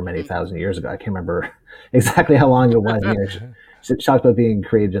 however many thousand years ago. I can't remember exactly how long it was. You know, she talked about being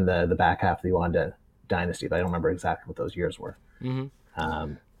created in the back half of the Yuan dynasty, but I don't remember exactly what those years were.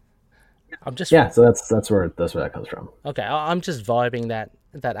 So that's where that comes from. Okay, I'm just vibing that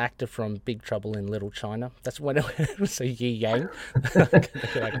actor from Big Trouble in Little China. That's when it was a Yi Yang.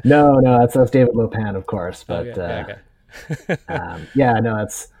 No, that's David Lopan, of course. But okay.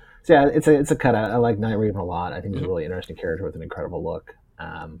 It's a cut. I like Night Raven a lot. I think he's a really interesting character with an incredible look.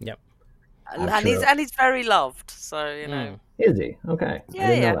 Yep. And he's very loved. So you know. Is he? Okay.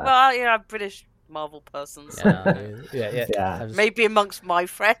 Yeah. Well, you know, British Marvel persons. Yeah. Maybe amongst my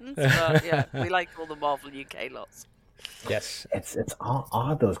friends, but yeah, we like all the Marvel UK lots. Yes. It's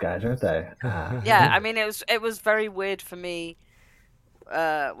odd, those guys, aren't they? Yeah, I mean, it was very weird for me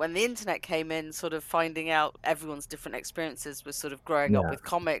when the internet came in, sort of finding out everyone's different experiences with sort of growing up with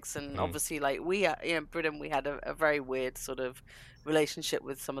comics, and obviously, like in Britain, we had a very weird sort of relationship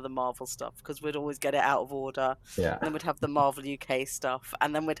with some of the Marvel stuff because we'd always get it out of order. Yeah. And then we'd have the Marvel UK stuff,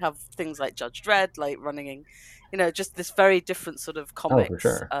 and then we'd have things like Judge Dredd, like running, you know, just this very different sort of comics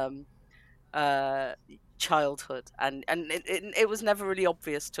childhood, and it was never really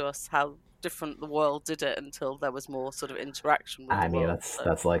obvious to us how different the world did it until there was more sort of interaction with the world.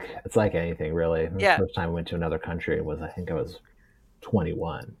 That's like, it's like anything really. Yeah. The first time I went to another country I think I was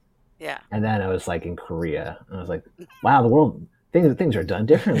 21. Yeah. And then I was like in Korea, and I was like, wow, the world, things are done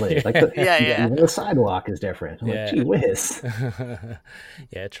differently. Like even the sidewalk is different. I'm like, gee whiz.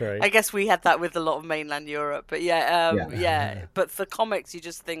 Yeah, true. I guess we had that with a lot of mainland Europe, but but for comics, you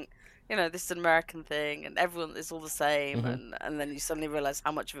just think, this is an American thing, and everyone is all the same, Mm-hmm. and then you suddenly realize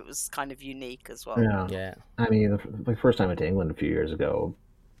how much of it was kind of unique as well. Yeah. Yeah. I mean, the first time I went to England a few years ago,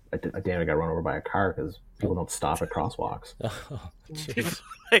 I damn got run over by a car because people don't stop at crosswalks. Oh, jeez.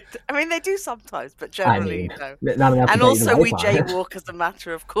 I mean, they do sometimes, but I generally, mean, no. not enough. And to also, we life on it. jaywalk as a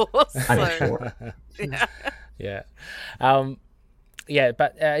matter of course. I mean, So, sure. yeah. Yeah. Yeah,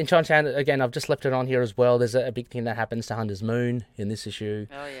 but in Chinatown, again, I've just left it on here as well. There's a big thing that happens to Hunter's Moon in this issue,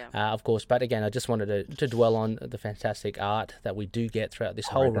 Oh, yeah. of course. But again, I just wanted to dwell on the fantastic art that we do get throughout this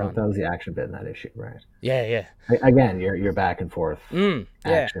whole Right, run. that was the action bit in that issue, right? Yeah, yeah. Again, you're back and forth Yeah,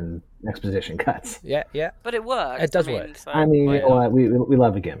 action exposition cuts. yeah, yeah. But it works. It does I mean, work. So, I mean, Oh, you yeah. know what? We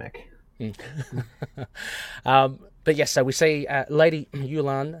love a gimmick. But yes, so we see Lady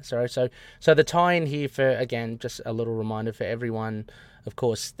Yulan. Sorry, so the tie-in here for, again, just a little reminder for everyone, of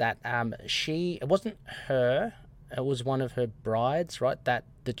course, that it wasn't her, it was one of her brides, right? That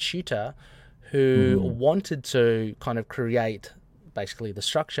the tutor who wanted to kind of create basically the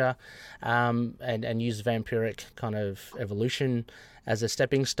structure and use vampiric kind of evolution as a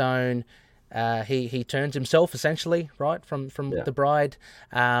stepping stone. He turns himself essentially, right, from the bride,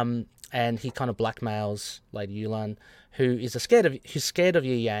 and he kind of blackmails Lady Yulan, who's scared of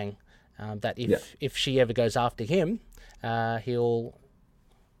Yi Yang, that if she ever goes after him, he'll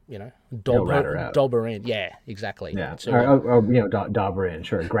dob her in. Yeah, exactly. Yeah, So, or dob her in,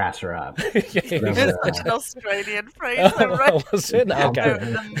 sure, grass her up. It's such an Australian phrase, though, right? was it? Okay.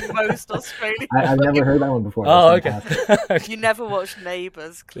 The most Australian. I've never heard that one before. Oh, That's okay. fantastic. You never watched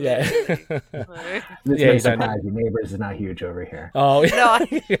Neighbours, Yeah. clearly. So- This Yeah, may you don't- surprise you. Neighbors is not huge over here. Oh, No,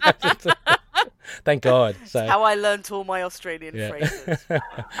 thank God. So how I learnt all my Australian yeah. phrases,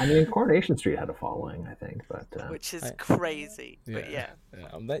 I mean, Coronation Street had a following, I think, but which is crazy. But yeah.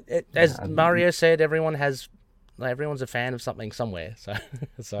 As Mario said, everyone's a fan of something somewhere.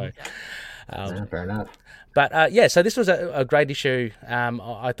 So, yeah, fair enough. but so this was a great issue.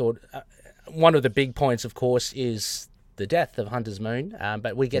 I thought one of the big points, of course, is the death of Hunter's Moon.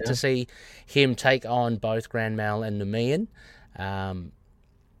 But we get to see him take on both Grand Mal and Nemean.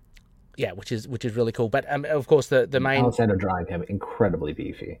 Which is really cool. But of course, the main. Alessandro drawing him incredibly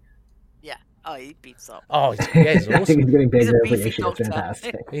beefy. Yeah. Oh, he beats up. Oh, yeah, he's I think awesome. he's getting He's a bigger every beefy issue. It's doctor.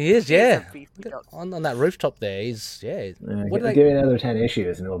 fantastic. He is, He is yeah. a beefy doctor. On that rooftop there, he's what do Give they? me another 10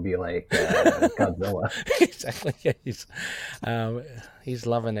 issues and it'll be like Godzilla. Exactly. Yeah, he's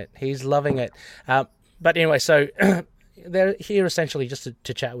loving it. He's loving it. But anyway, so they're here essentially just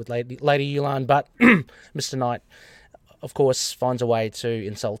to chat with Lady Yulan, but Mr. Knight, of course, finds a way to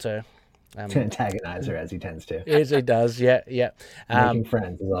insult her. To antagonize her as he tends to. As he does, yeah. Making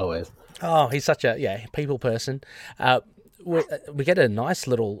friends, as always. Oh, he's such a people person. We get a nice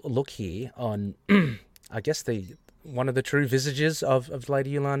little look here on, I guess one of the true visages of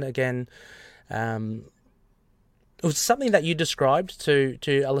Lady Yulan again. It was something that you described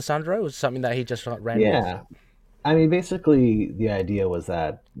to Alessandro. It was something that he just ran with. Yeah. I mean, basically, the idea was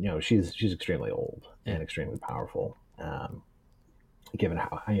that she's extremely old and extremely powerful. Given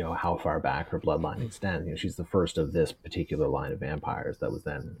how far back her bloodline extends, she's the first of this particular line of vampires that was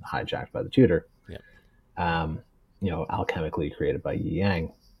then hijacked by the tutor. Yeah. Alchemically created by Yi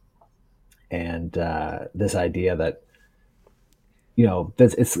Yang, and this idea that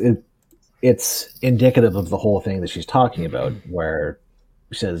it's indicative of the whole thing that she's talking about, where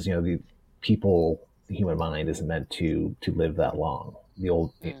she says the human mind isn't meant to live that long.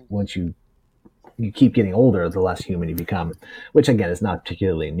 Once you keep getting older, the less human you become, which again is not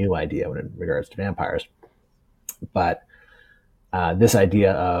particularly a new idea when in regards to vampires. But this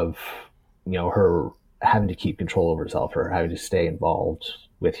idea of her having to keep control over herself, her having to stay involved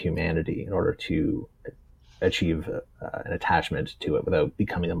with humanity in order to achieve an attachment to it without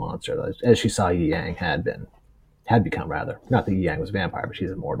becoming a monster, as she saw Yi Yang had become rather. Not that Yi Yang was a vampire, but she's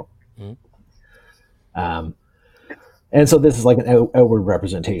immortal. And so this is like an outward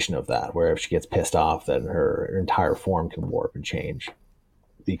representation of that, where if she gets pissed off, then her entire form can warp and change,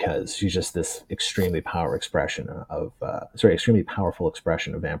 because she's just this extremely powerful expression of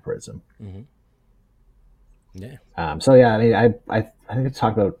vampirism. Mm-hmm. Yeah. I mean, I think it's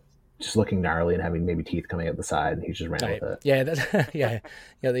talked about just looking gnarly and having maybe teeth coming out the side, and he just ran with it. Yeah,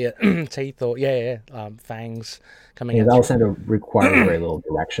 the teeth or fangs coming out. Alessandro requires very little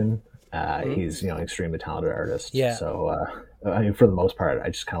direction. He's extremely talented artist. Yeah. So I mean, for the most part, I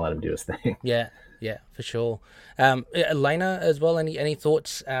just kind of let him do his thing. Yeah, for sure. Elena as well. Any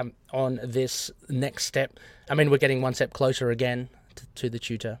thoughts on this next step? I mean, we're getting one step closer again to the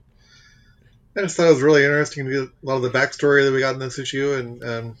tutor. I just thought it was really interesting to get a lot of the backstory that we got in this issue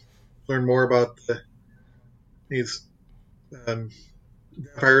and learn more about these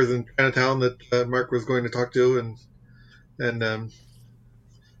vampires in Chinatown that Mark was going to talk to, and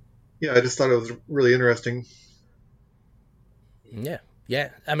yeah, I just thought it was really interesting. Yeah.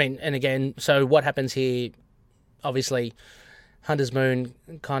 I mean, and again, so what happens here? Obviously, Hunter's Moon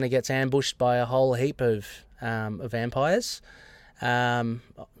kind of gets ambushed by a whole heap of vampires.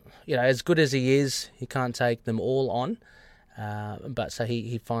 As good as he is, he can't take them all on. But so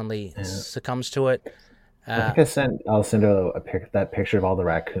he finally succumbs to it. I think I'll send that picture of all the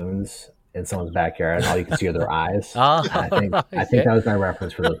raccoons in someone's backyard, and all you can see are their eyes. I think that was my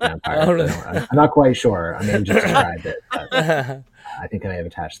reference for those vampires. Oh, really? I'm not quite sure. I may have just described it, but I think I may have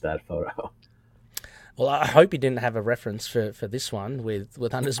attached that photo. Well, I hope you didn't have a reference for this one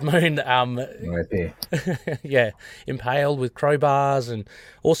with Hunter's Moon. Might be. Yeah, impaled with crowbars and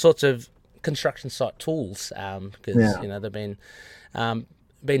all sorts of construction site tools. Because they've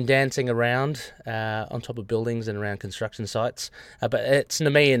been dancing around on top of buildings and around construction sites. But it's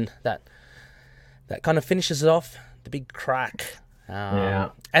Nemean that kind of finishes it off. The big crack.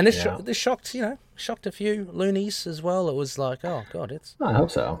 And this shocked a few loonies as well. It was like, oh god, I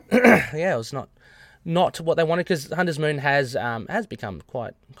hope so. Yeah, it was not what they wanted, because Hunter's Moon has become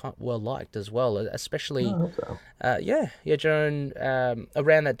quite well liked as well, especially I hope so. during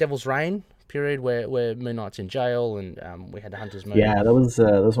around that Devil's Reign period where Moon Knight's in jail, and we had the Hunter's Moon. Yeah, those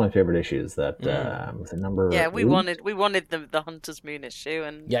were my favorite issues. That was a number. Yeah, we wanted the Hunter's Moon issue,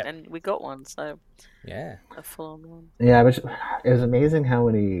 and we got one. So yeah, a full-on one. Yeah, but it was amazing how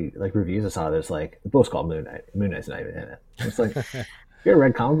many reviews I saw. There's the book's called Moon Knight. Moon Knight's not even in it. It's like. You ever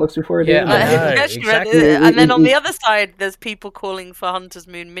read comic books before? Yeah, I know, exactly. And then on the other side, there's people calling for Hunter's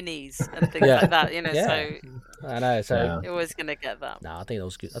Moon minis and things like that. So I know. So you're always gonna get that. No, I think it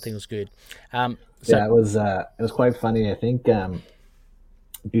was good. It was quite funny. I think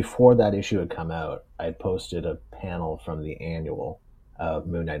before that issue had come out, I had posted a panel from the annual of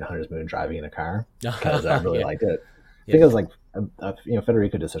Moon Knight and Hunter's Moon driving in a car because I really liked it. I think it was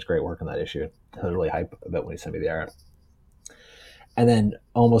Federico did such great work on that issue. I was really hyped about when he sent me the art. And then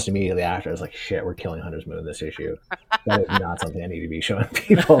almost immediately after, I was like, shit, we're killing Hunter's Moon in this issue. That is not something I need to be showing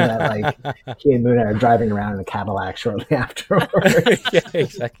people, that he and Moon Knight are driving around in a Cadillac shortly afterwards. Yeah,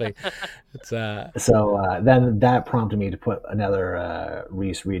 exactly. So then that prompted me to put another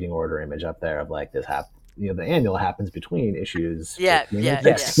Reese reading order image up there of this the annual happens between issues. Yeah.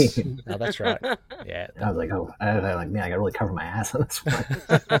 Oh, that's right. Yeah. I was like, man, I got to really cover my ass on this one.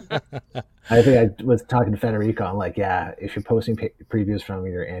 I think I was talking to Federico. I'm like, yeah, if you're posting previews from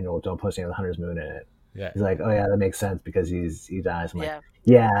your annual, don't post any of the Hunter's Moon in it. Yeah. He's like, oh yeah, that makes sense because he dies. I'm like,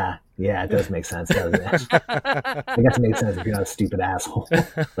 yeah, it does make sense, doesn't it? I guess it makes sense if you're not a stupid asshole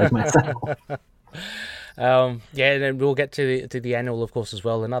like myself. And then we'll get to the annual, of course, as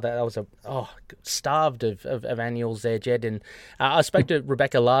well. That was starved of annuals there, Jed. And I spoke to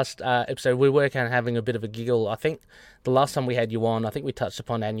Rebecca last episode. We were kind of having a bit of a giggle. I think the last time we had you on, I think we touched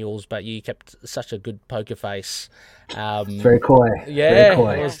upon annuals, but you kept such a good poker face. Very coy. Yeah, very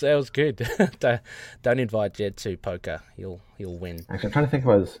coy. That was good. Don't invite Jed to poker. He'll win. Actually, I'm trying to think if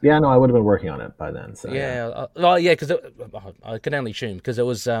I was. Yeah, no, I would have been working on it by then. So because I can only assume because it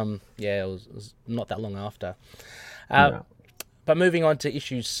was it was not that long after. But moving on to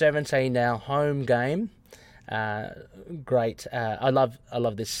issue 17 now, Home Game. Great. I love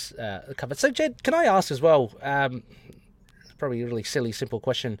this cover. So Jed, can I ask as well? Probably a really silly, simple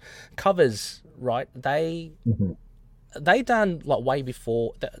question. Covers, right? They done way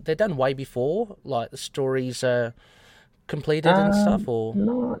before. They're done way before the stories are completed and stuff, or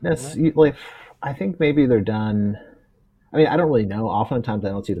not necessarily. I think maybe they're done. I mean, I don't really know. Oftentimes, I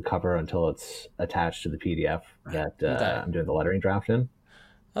don't see the cover until it's attached to the PDF that I'm doing the lettering draft in.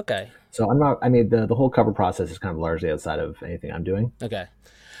 Okay. So I'm not. I mean, the whole cover process is kind of largely outside of anything I'm doing. Okay.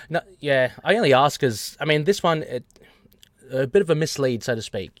 No, yeah. I only ask because this one a bit of a mislead, so to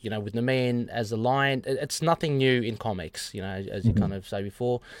speak. With Nemean as the lion, it's nothing new in comics. As you kind of say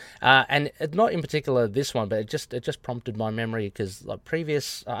before, and not in particular this one, but it just prompted my memory because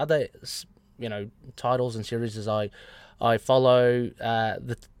previous other titles and series as I follow,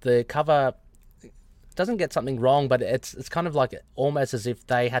 the cover doesn't get something wrong, but it's kind of almost as if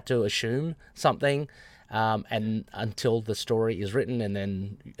they had to assume something, and until the story is written, and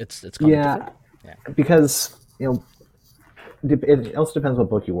then it's kind of different. Yeah, because it also depends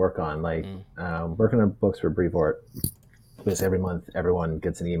what book you work on. Working on books for Brevoort, because every month everyone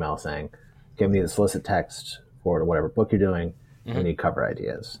gets an email saying, "Give me the solicit text for whatever book you're doing. We need cover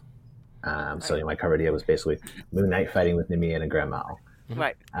ideas." So my cover idea was basically Moon Knight fighting with Nemean and Grand Mal.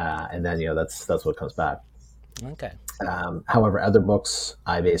 Right. And then that's what comes back. Okay. However, other books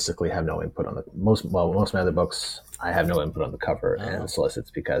I basically have no input on. Most of my other books I have no input on the cover and the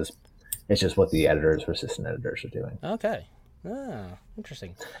solicits because it's just what the editors or assistant editors are doing. Okay.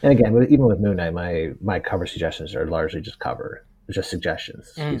 Interesting. And again, even with Moon Knight, my cover suggestions are largely just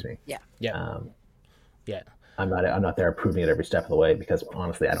suggestions. Excuse me. Yeah. Yeah. Yeah. I'm not there approving it every step of the way because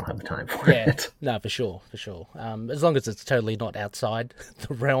honestly, I don't have the time for it. No, for sure. As long as it's totally not outside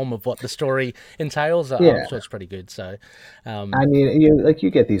the realm of what the story entails, I'm sure it's pretty good. So, I mean, you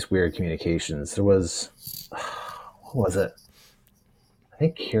get these weird communications. There was, what was it? I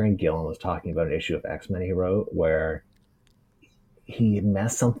think Kieran Gillen was talking about an issue of X-Men he wrote where he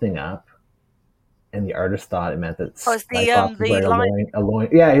messed something up. And the artist thought it meant that Cyclops was wearing a loin.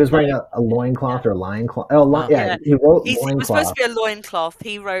 Yeah, he was wearing a loincloth or a lion cloth. He wrote loincloth. It was supposed to be a loincloth.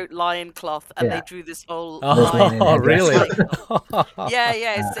 He wrote lion cloth, and they drew this whole. Oh, really?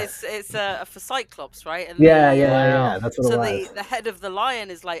 It's for Cyclops, right? And that's what it was. So the head of the lion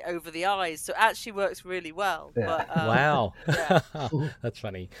is like over the eyes, so it actually works really well. Yeah. But, wow, that's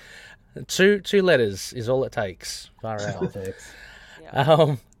funny. Two letters is all it takes. Far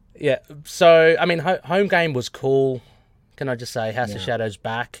out. Yeah, so, I mean, Home Game was cool. Can I just say, House of Shadows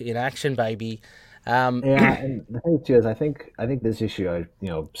back in action, baby. And the thing, too, is I think this issue, I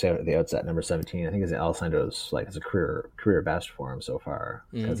say at the outset, number 17, I think is Alessandro's, it's a career best for him so far.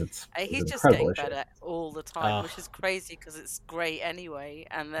 Because he's just getting better all the time, which is crazy because it's great anyway.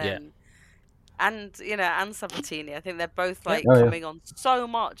 And then... And Sabatini, I think they're both coming on so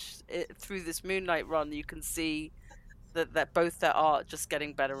much through this Moon Knight run. You can see that both their art just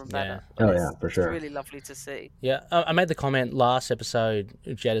getting better and better. For sure. It's really lovely to see. Yeah, I made the comment last episode,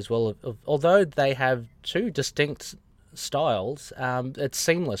 Jed, as well. Of although they have two distinct styles, it's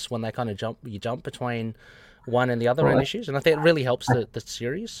seamless when they kind of jump between one and the other in issues, and I think it really helps the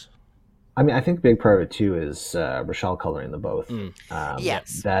series. I mean, I think a big part of it too is Rochelle coloring them both.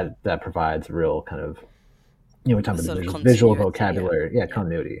 Yes, that provides real kind of. We talk about the visual vocabulary,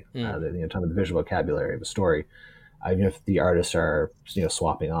 continuity. Talking about the visual vocabulary of a story. Even if the artists are,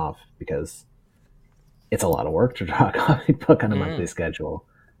 swapping off because it's a lot of work to draw a comic book on a monthly schedule.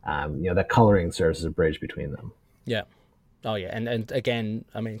 That coloring serves as a bridge between them. Yeah. Oh, yeah. And again,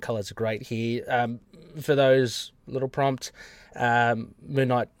 I mean, colors are great here. For those little prompt, Moon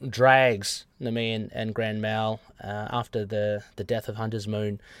Knight drags Nami and Grand Mal after the death of Hunter's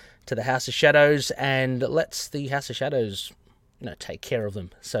Moon to the House of Shadows and lets the House of Shadows take care of them,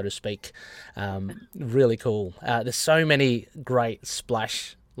 so to speak. Really cool. There's so many great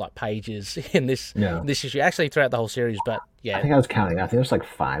splash pages in this issue. Actually, throughout the whole series, but yeah. I think I was counting. I think there's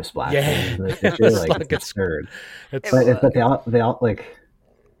 5 splash pages in this issue. It's absurd. But they all I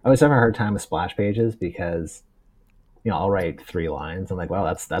always have a hard time with splash pages because I'll write 3 lines. I'm like, well,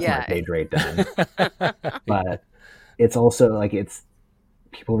 that's my page rate done. But it's also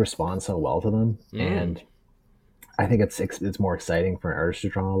people respond so well to them and. I think it's more exciting for an artist to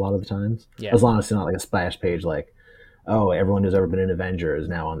draw a lot of the times. Yeah. As long as it's not a splash page everyone who's ever been an Avenger is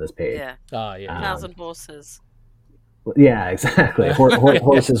now on this page. Yeah. 1,000 horses. Yeah, exactly.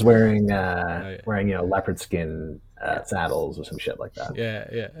 Horses wearing leopard skin saddles or some shit like that.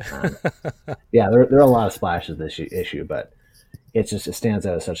 Yeah. There are a lot of splashes this issue, but it stands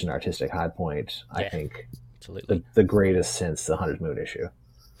out as such an artistic high point. I think absolutely the greatest since the Hunter's Moon issue.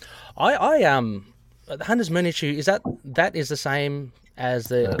 The Hunter's Moon issue that is the same as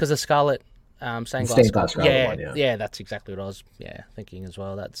because the Scarlet stained glass Scarlet one, yeah, that's exactly what I was thinking as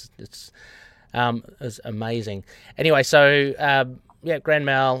well. It's amazing. Anyway, so Grand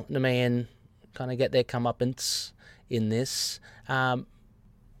Mal, Namian kind of get their comeuppance in this, and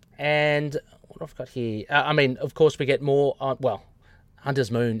what I've got here. I mean, of course, we get more.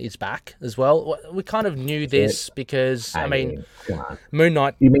 Hunter's Moon is back as well. We kind of knew this because, I mean come on. Moon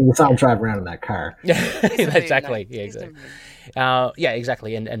Knight... You mean you saw him drive around in that car? Exactly. Yeah, exactly.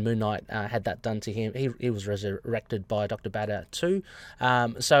 Exactly. And Moon Knight had that done to him. He was resurrected by Dr. Bada too.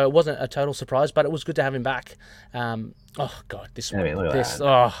 So it wasn't a total surprise, but it was good to have him back. Oh, God, this one. Look at this,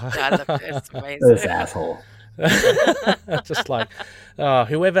 that. God, it's amazing. This asshole. Just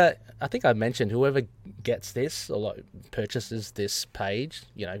whoever... I think I mentioned whoever gets this or purchases this page,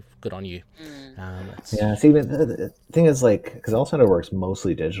 good on you. See, the thing is, because Alessandro works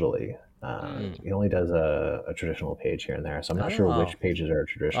mostly digitally. He only does a traditional page here and there, so I'm not sure which pages are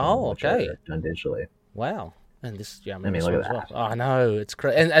traditional and which are done digitally. Wow. And this, I mean look at that. Oh, I know, it's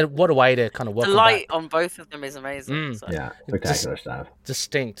great. And what a way to kind of welcome the light back. on both of them is amazing. So. Yeah, spectacular stuff.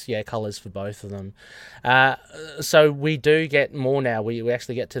 Distinct, colours for both of them. So we do get more now. We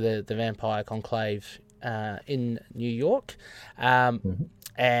actually get to the Vampire Conclave in New York.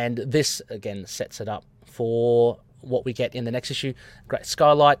 And this, again, sets it up for what we get in the next issue. Great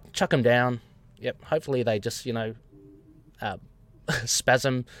Skylight, chuck them down. Yep, hopefully they just,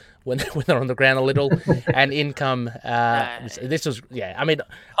 spasm when they're on the ground a little, and income. This was, I mean,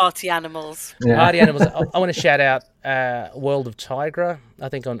 party animals. Party animals. I want to shout out World of Tigra. I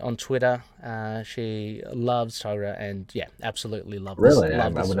think on Twitter, she loves Tigra, and absolutely loves. Really, I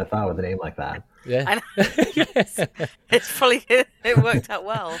wouldn't have thought with a name like that. Yeah, it's probably it worked out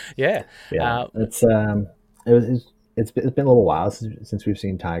well. Yeah. It's been a little while since we've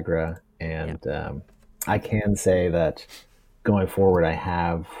seen Tigra, and I can say that going forward,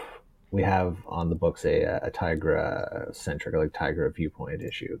 we have on the books a Tigra centric, like Tigra viewpoint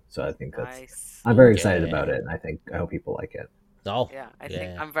issue. So I think that's nice. I'm very excited about it, and I hope people like it. Oh, yeah, I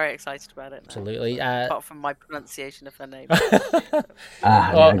think I'm very excited about it now. Absolutely. Apart from my pronunciation of her name.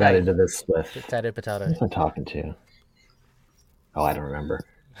 I got into this with potato. Who was I talking to? Oh, I don't remember.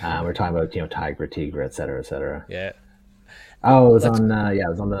 We're talking about Tigra, et cetera. Yeah. Oh, it was on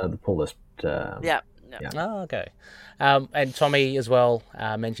the pull list. Yeah. Oh, okay. And Tommy as well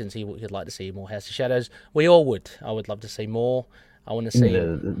mentions he'd like to see more House of Shadows. We all would. I would love to see more. I want to see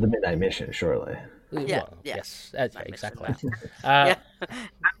the Midnight Mission, surely. Yes, exactly.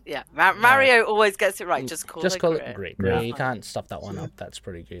 Mario always gets it right. Just call it Grit. Yeah. You can't stuff that one up. That's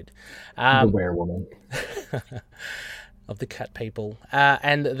pretty good. The Werewoman. Of the cat people,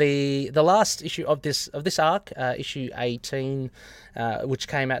 and the last issue of this arc, issue 18, which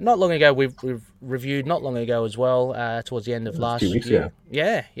came out not long ago. We've reviewed not long ago as well, towards the end of last year.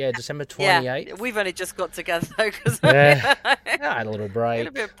 Yeah, December 28th. Yeah, we've only just got together though because I had a little break.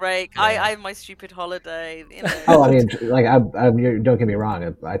 I had my stupid holiday. Oh, I mean, like, don't get me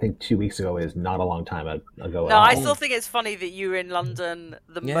wrong. I think 2 weeks ago is not a long time ago. No, I still think it's funny that you were in London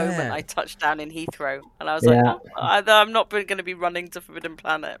the moment I touched down in Heathrow, and I was like, I'm not going to be running to Forbidden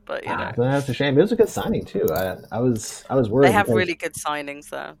Planet, but that's a shame. It was a good signing too. I was worried. They have really good signings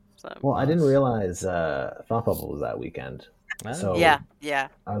though. So. Well, I didn't realize Thought Bubble was that weekend. So yeah.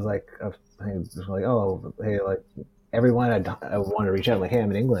 I was like, oh, hey, like everyone I want to reach out, like, hey, I'm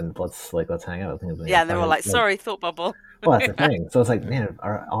in England. Let's hang out. And they were like, sorry, Thought Bubble. Well, that's the thing. So it's like, man,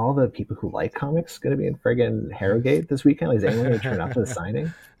 are all the people who like comics going to be in friggin' Harrogate this weekend? Like, is anyone going to turn up to the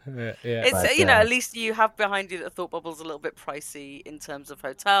signing? It's at least you have behind you that Thought Bubble's a little bit pricey in terms of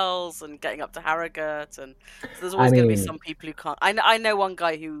hotels and getting up to Harrogate, and so there's always going to be some people who can't. I know one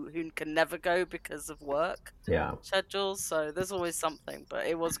guy who can never go because of work schedules, so there's always something. But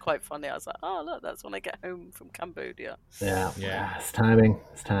it was quite funny. I was like, oh look, that's when I get home from Cambodia. Yeah. It's timing.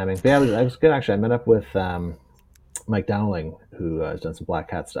 But yeah, it was good actually. I met up with Mike Dowling, who has done some Black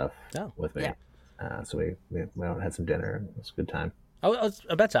Cat stuff with me. So we had some dinner, and it was a good time. I was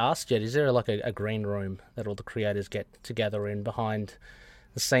about to ask, Jed, is there like a green room that all the creators get together in behind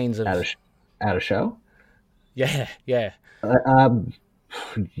the scenes of... At a show? Yeah.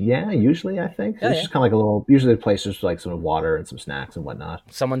 Usually I think. It's just kind of like a little... Usually the place is like some water and some snacks and whatnot.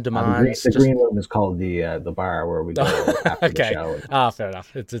 Someone demands... The green room is called the bar where we go after the show. Fair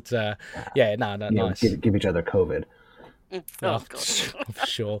enough. It's nice. Give each other COVID. Oh, for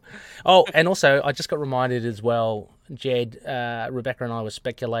sure. Oh, and also, I just got reminded as well, Jed, Rebecca and I were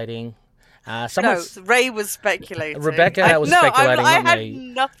speculating. Ray was speculating. Rebecca was speculating. I had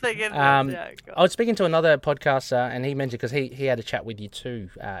nothing in I was speaking to another podcaster, and he mentioned, because he had a chat with you too,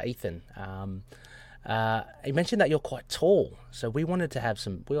 Ethan. He mentioned that you're quite tall, so we were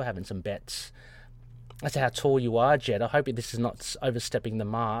having some bets as to how tall you are, Jed. I hope this is not overstepping the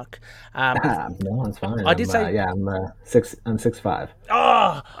mark. No, it's fine. I did say, I'm 6'5".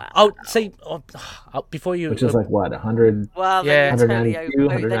 See. Before you, which is like what, 100? Well, 192,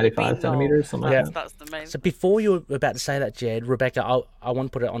 195 centimeters, something like that. That's the main. So before you were about to say that, Jed, Rebecca, I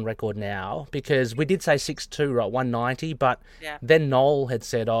want to put it on record now, because we did say 6'2", right, 190, but then Noel had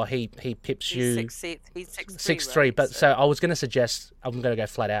said, he pips you. He's 6'3", right, but so I was going to suggest, I'm going to go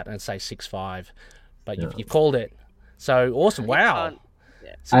flat out and say 6'5". But you called it. So awesome. Wow.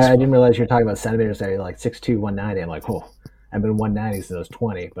 I didn't realize you were talking about centimeters there. You're like 6'2", 190. I'm like, oh, I've been 190 since I was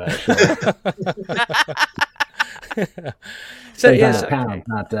 20, but sure. Pounds,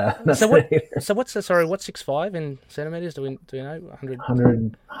 not so what's 6'5" in centimeters? Do you know?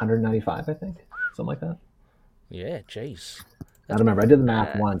 195, I think. Something like that. Yeah, jeez. I don't remember. I did the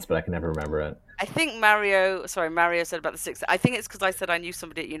math once, but I can never remember it. I think Mario said about the 6. I think it's because I said I knew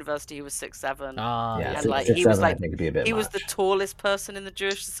somebody at university who was 6'7". And 6'7", was like, I think it'd be a bit he much. was the tallest person in the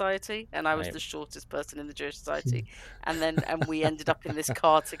Jewish Society, and I was the shortest person in the Jewish Society, and we ended up in this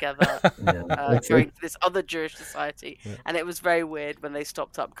car together going to this other Jewish Society, and it was very weird when they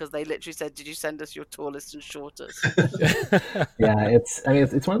stopped up because they literally said, "Did you send us your tallest and shortest?"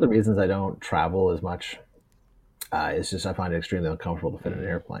 It's one of the reasons I don't travel as much. It's just I find it extremely uncomfortable to fit in an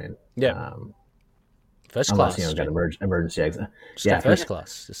airplane. First unless class. got emergency exit. First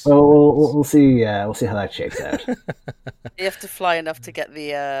class. Just... Well, we'll see. We'll see how that shakes out. You have to fly enough to get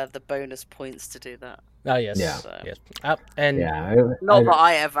the bonus points to do that. Oh yes, So. yes. And not that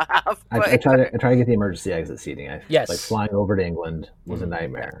I ever have. I try to get the emergency exit seating. Yes, flying over to England was a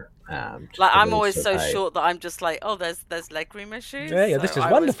nightmare. I'm always so short that I'm just like, oh, there's legroom issues. Yeah, this is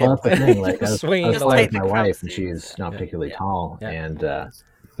wonderful. Well, that's the thing. Like, I was flying with my wife, and seats. she's not particularly tall, and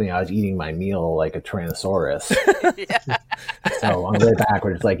I was eating my meal like a Tyrannosaurus. So on the way back,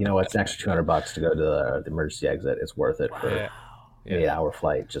 we're just like, you know what? It's an extra $200 to go to the emergency exit. It's worth it for an 8-hour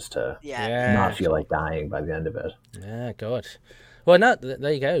flight just to not feel like dying by the end of it. Yeah, God. Well, no,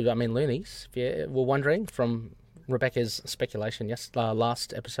 there you go. I mean, loonies, if you were wondering from Rebecca's speculation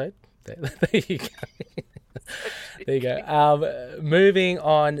last episode. There you go. There you go. Moving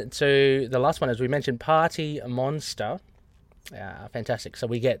on to the last one, as we mentioned, Party Monster. Fantastic. So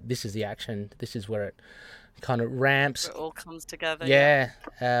we get, this is the action. This is where it kind of ramps. It all comes together. Yeah.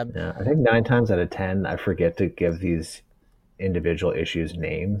 I think 9 times out of 10, I forget to give these individual issues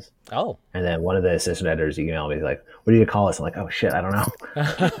names. Oh. And then one of the assistant editors emailed me like, "What do you call this?" I'm like, "Oh shit, I don't know."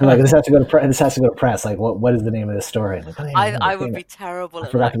 I'm like, "This has to go to press. This has to go to press. Like, what is the name of this story?" I'm like, I would be terrible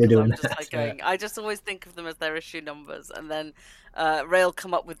at forgot that. to be doing just that. Like going, I just always think of them as their issue numbers, and then Ray will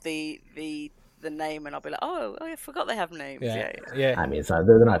come up with the name, and I'll be like, oh, I forgot they have names. Yeah. I mean, it's not,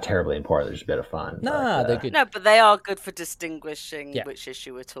 they're not terribly important. They're just a bit of fun. No, they're good. No, but they are good for distinguishing which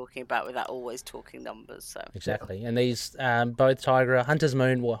issue we're talking about without always talking numbers. So exactly, and these both Tigra, Hunter's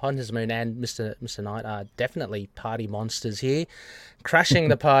Moon, and Mr. Knight are definitely party monsters here, crashing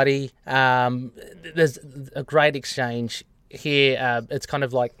the party. There's a great exchange here. It's kind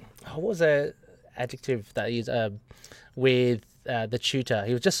of like, what was the adjective that is with the tutor?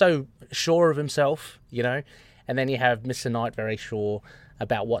 He was just so sure of himself, you know, and then you have Mr. Knight very sure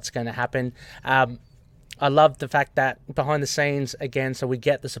about what's going to happen. I love the fact that behind the scenes, again, so we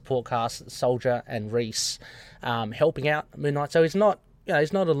get the support cast, Soldier and Reese, helping out Moon Knight. So he's not,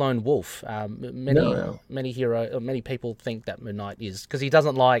 he's not a lone wolf. Many people think that Moon Knight is, because he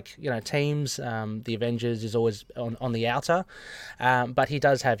doesn't like, teams. The Avengers is always on the outer, but he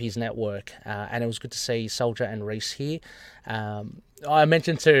does have his network, and it was good to see Soldier and Reese here. I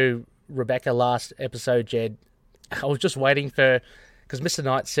mentioned to Rebecca last episode, Jed, I was just waiting for, because Mr.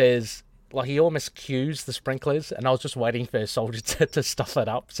 Knight says, like, he almost cues the sprinklers, and I was just waiting for Soldier to stuff it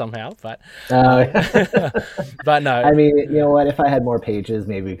up somehow, but but no. I mean, you know what? If I had more pages,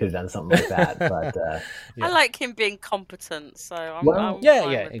 maybe we could have done something like that. But I like him being competent, so I'm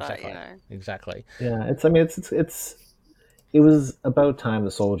exactly, that, exactly. Yeah, it was about time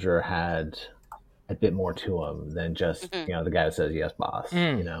the Soldier had a bit more to him than just the guy who says yes, boss.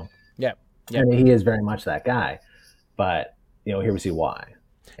 Yeah. I mean, he is very much that guy, but here we see why.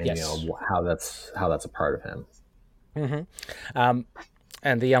 And how that's a part of him. Mm-hmm.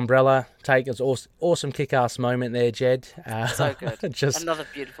 And the umbrella take is awesome kick-ass moment there, Jed. So good. Just another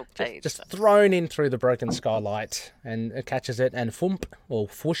beautiful page. Just thrown in through the broken skylight, and it catches it, and thump or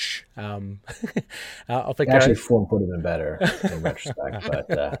whoosh. Off it goes. Actually, thump would have been better in retrospect,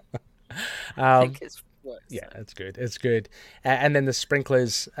 but I think it's worse. Yeah, it's good. It's good. And then the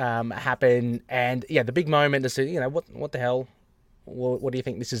sprinklers happen, and the big moment is what the hell. What do you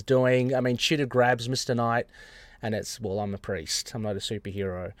think this is doing? I mean, Shooter grabs Mr. Knight, and it's, I'm a priest. I'm not a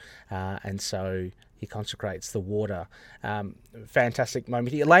superhero. And so he consecrates the water. Fantastic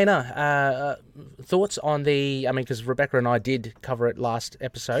moment here. Elena, thoughts on because Rebecca and I did cover it last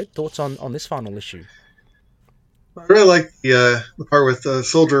episode. Thoughts on this final issue? I really like the part with the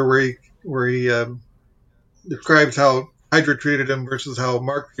Soldier where he describes how Hydra treated him versus how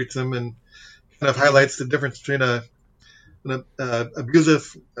Mark treats him, and kind of highlights the difference between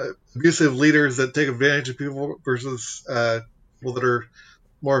abusive leaders that take advantage of people versus people that are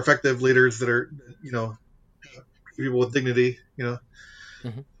more effective leaders that are people with dignity.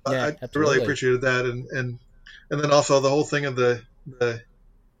 Mm-hmm. I really appreciated that, and then also the whole thing of the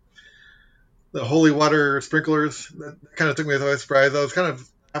holy water sprinklers, that kind of took me by surprise. I was kind of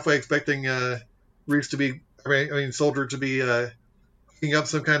halfway expecting Reese to be, Soldier to be hooking up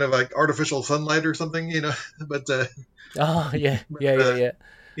some kind of like artificial sunlight or something, but. That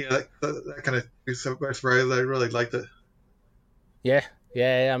kind of by surprise. I really liked it. Yeah.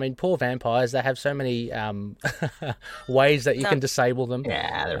 I mean, poor vampires. They have so many ways that you can disable them.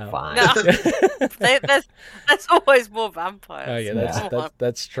 Yeah, they're fine. No. There's always more vampires. Oh yeah,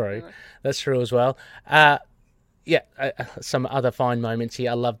 that's true. That's true as well. Some other fine moments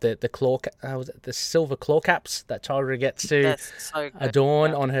here. I love the claw, the silver claw caps that Tigra gets to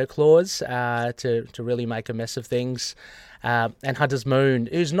adorn on her claws to really make a mess of things. and Hunter's Moon,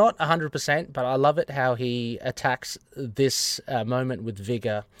 who's not 100%, but I love it how he attacks this moment with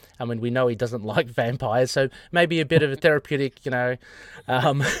vigor. I mean, we know he doesn't like vampires, so maybe a bit of a therapeutic,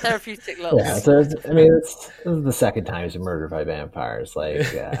 therapeutic level. Yeah, so this is the second time he's been murdered by vampires. Like,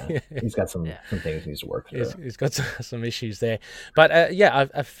 he's got some things he needs to work through. He's got some issues there, but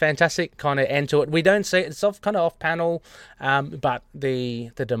a fantastic kind of end to it. We don't see it; it's kind of off panel, but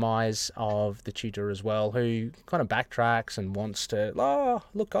the demise of the tutor as well, who kind of backtracks and wants to,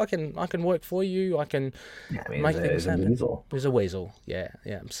 look, I can work for you. I can make things happen. Weasel. He's a weasel. Yeah.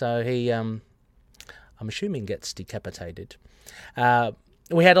 So he, I'm assuming, gets decapitated.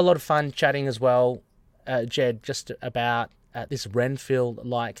 We had a lot of fun chatting as well, Jed, just about this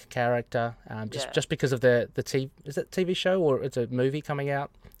Renfield-like character, just because of the TV show or it's a movie coming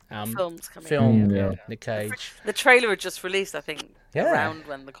out? Film's coming out. Nick Cage. The trailer had just released, I think, around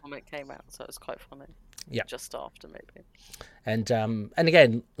when the comic came out, so it was quite funny. Yeah. Just after, maybe. And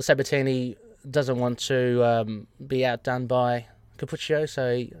again, Sabatini doesn't want to be outdone by Cappuccio,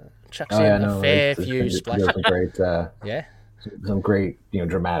 so he chucks in a fair few splashes. Some great,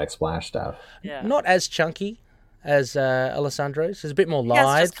 dramatic splash stuff. Yeah. Not as chunky as Alessandro's. It's a bit more live. He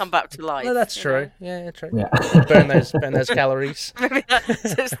has just come back to life. No, that's true. Yeah, true. Yeah. burn those calories. Maybe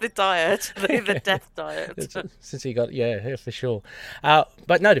that's the diet, the death diet. Since he got, for sure.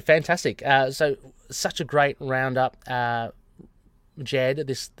 But no, fantastic. So such a great roundup, Jed,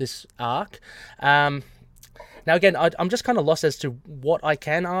 this arc. Now, again, I'm just kind of lost as to what I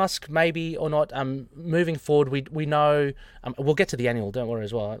can ask, maybe or not. Moving forward, we know we'll get to the annual. Don't worry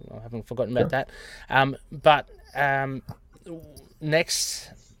as well. I haven't forgotten about that. But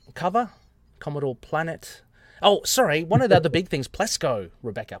next cover, Commodore Planet. Oh, sorry, one of the other big things, Plesko,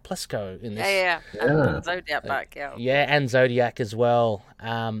 Rebecca, Plesko in this. Yeah. And Zodiac back, Yeah, and Zodiac as well.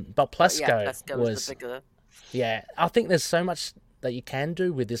 But Plesko, Plesko was the bigger. Yeah, I think there's so much that you can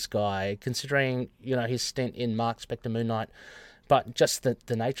do with this guy, considering his stint in Mark Spector Moon Knight, but just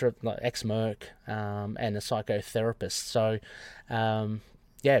the nature of ex-Merc and a psychotherapist. So,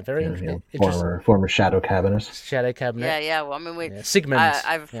 very interesting. Former Shadow Cabinet. Shadow Cabinet. Yeah. Well, I mean, Sigmund.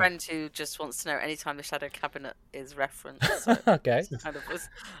 I have a friend who just wants to know anytime the Shadow Cabinet is referenced. So okay.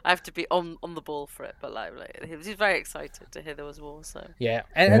 I have to be on the ball for it, but he's very excited to hear there was more. So yeah,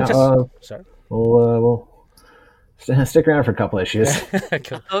 and just sorry. We'll stick around for a couple issues.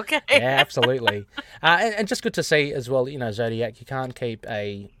 Cool. Okay. Yeah, absolutely. And just good to see as well, Zodiac, you can't keep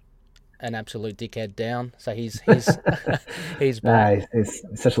an absolute dickhead down. So he's back. He's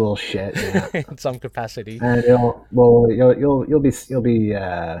such a little shit. Yeah. In some capacity. And you'll be sick of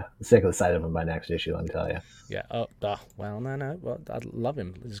the sight of him by next issue, I'll tell you. Yeah. Oh, well, no. Well, I love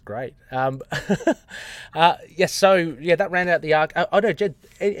him. This is great. So that rounded out the arc. I don't know, Jed,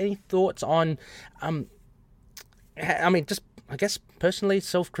 any thoughts on I mean, just I guess personally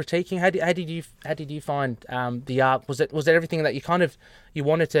self-critiquing. How did you find the arc? Was it everything that you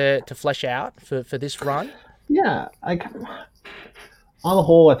wanted to flesh out for this run? Yeah, on the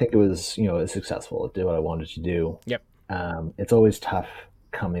whole, I think it was it was successful. It did what I wanted to do. Yep. It's always tough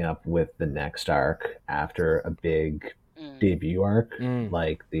coming up with the next arc after a big debut arc,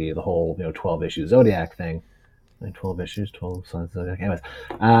 like the whole 12 issue Zodiac thing. 12 issues, 12 Sons of Zodiac. Anyways,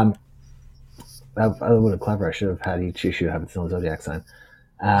 I would have clever. I should have had each issue have its own Zodiac sign.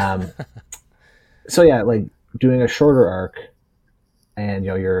 So yeah, like doing a shorter arc, and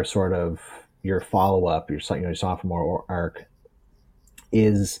your follow up, your sophomore arc,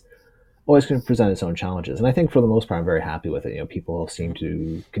 is always going to present its own challenges. And I think for the most part, I'm very happy with it. People seem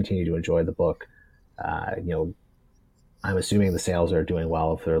to continue to enjoy the book. I'm assuming the sales are doing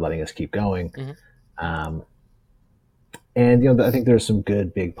well if they're letting us keep going. Mm-hmm. And I think there's some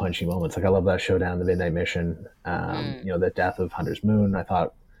good big punchy moments. Like I love that showdown, the Midnight Mission. The death of Hunter's Moon, I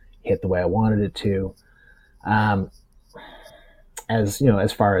thought hit the way I wanted it to.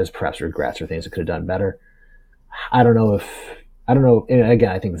 As far as perhaps regrets or things that could have done better, I don't know. And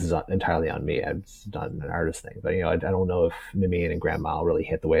again, I think this is entirely on me. I've done an artist thing, but I don't know if Mimian and Grand Mal really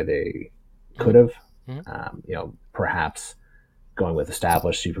hit the way they could have. Mm-hmm. Perhaps going with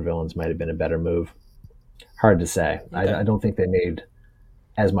established supervillains might have been a better move. Hard to say. Okay. I don't think they made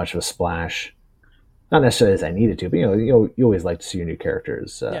as much of a splash, not necessarily as I needed to, but you always like to see your new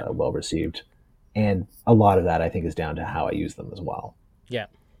characters well received, and a lot of that I think is down to how I use them as well. Yeah,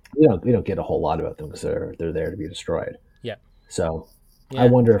 we don't get a whole lot about them because they're there to be destroyed. Yeah. So I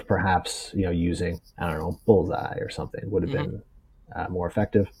wonder if perhaps using Bullseye or something would have been more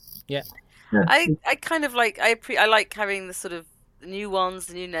effective. Yeah. I kind of like I like having the sort of the new ones,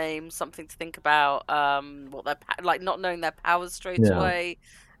 the new names, something to think about. What they're not knowing their powers straight away,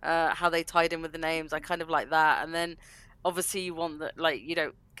 how they tied in with the names. I kind of like that. And then obviously you want that, like, you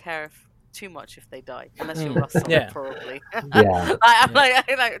don't care too much if they die, unless you're Russell, probably. Yeah. I'm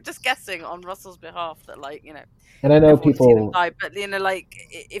like just guessing on Russell's behalf that, like, you know. And I know everyone's seen him people, die, but you know, like,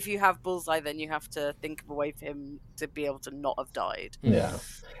 if you have Bullseye, then you have to think of a way for him to be able to not have died. yeah.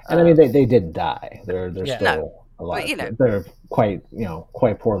 And I mean, they didn't die. They're Yeah. still alive. But, you know. They're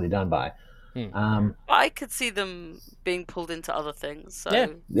quite poorly done by. But I could see them being pulled into other things. So Yeah.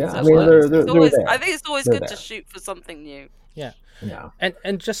 Yeah, so I mean, they're always, there. I think it's always They're good there. to shoot for something new. Yeah. Yeah.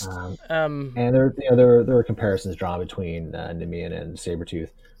 And just And there were comparisons drawn between Nemean and Sabretooth.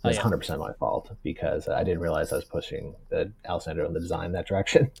 It's 100% my fault because I didn't realize I was pushing Alessandro in the design in that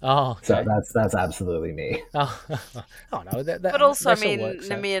direction. Oh, okay. So that's absolutely me. Oh no, that But also, I still mean, works,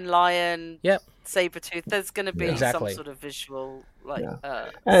 so- Nemean Lion, Yep. Sabretooth, there's going to be Exactly. some sort of visual, like,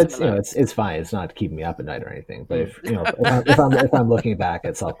 And it's similarity. it's fine. It's not keeping me up at night or anything. But if I'm looking back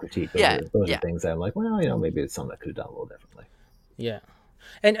at self critique, those are things that I'm like, well, maybe it's something I could have done a little differently. Yeah,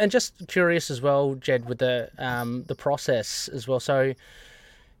 and just curious as well, Jed, with the process as well. So,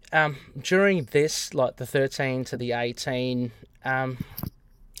 during this, like the 13 to the 18,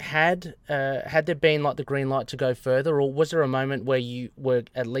 had there been like the green light to go further, or was there a moment where you were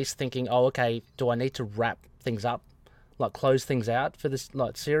at least thinking, oh, okay, do I need to wrap things up, like close things out for this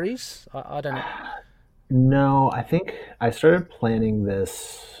like series? I don't know. No, I think I started planning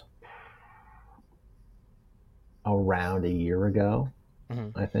this around a year ago.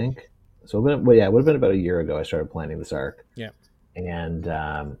 I think so. It would have been about a year ago I started planning this arc. Yeah. And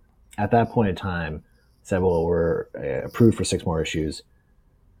at that point in time, said, well, we're approved for 6 more issues.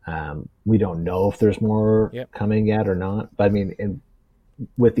 We don't know if there's more coming yet or not. But I mean,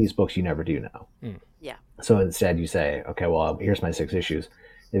 with these books, you never do know. Yeah. So instead, you say, okay, well, here's my 6 issues.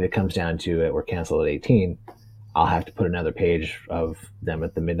 If it comes down to it, we're canceled at 18. I'll have to put another page of them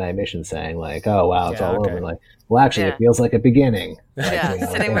at the midnight mission saying like, oh, wow, it's all over. And like, well, actually, it feels like a beginning. Like,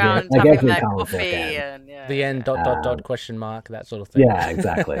 sitting around having their coffee and the end, ... question mark, that sort of thing. Yeah,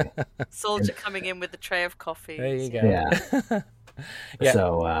 exactly. Soldier coming in with a tray of coffee. There you go. Yeah.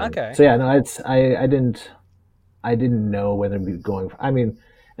 So, So yeah, no, I didn't know whether to be going. I mean,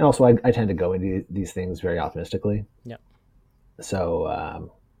 and also I tend to go into these things very optimistically. Yeah. So,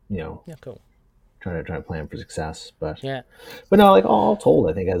 Yeah, cool. Trying to plan for success, but Yeah. But no, like all told,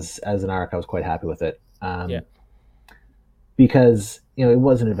 I think as an arc, I was quite happy with it. Because it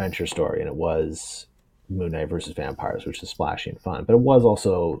was an adventure story, and it was Moon Knight versus vampires, which is splashy and fun. But it was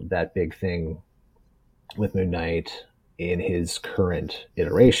also that big thing with Moon Knight in his current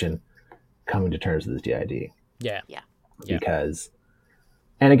iteration coming to terms with his DID. Yeah. Because,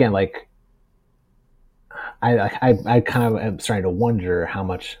 and again, like I kind of am starting to wonder how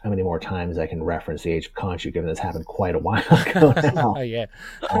many more times I can reference the Age of Khonshu, given this happened quite a while ago now. Oh yeah.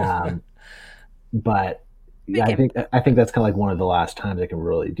 But yeah, I think that's kind of like one of the last times I can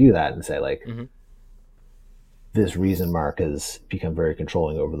really do that and say like, this reason Mark has become very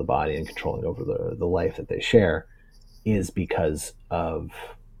controlling over the body and controlling over the life that they share is because of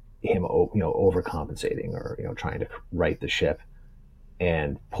him, overcompensating or trying to right the ship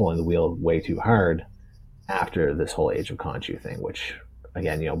and pulling the wheel way too hard after this whole Age of Khonshu thing, which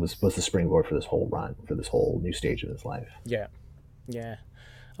again, was the springboard for this whole run, for this whole new stage of his life. Yeah.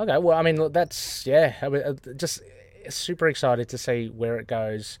 Okay, well, I mean, look, that's I mean, just super excited to see where it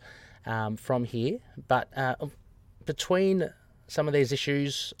goes from here. But between some of these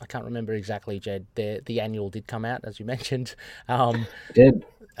issues, I can't remember exactly, Jed. The annual did come out, as you mentioned. It did.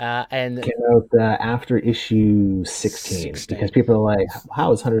 And it came out after issue 16 because people are like,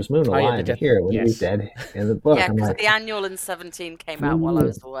 how is Hunter's Moon alive here when he's dead in the book? Yeah, because the annual and 17 came out while I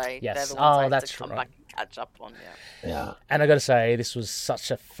was away. Yes. They're the ones I had that's to come right. back and catch up on. Yeah. And I got to say, this was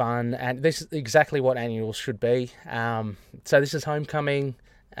such a fun, and this is exactly what annuals should be. So this is Homecoming.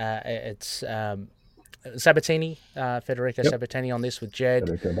 It's Sabatini, Federico Sabatini on this with Jed.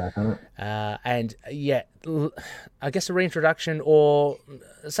 Go back on it. And yeah, I guess a reintroduction or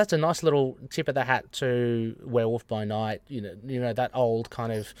such a nice little tip of the hat to Werewolf by Night. You know that old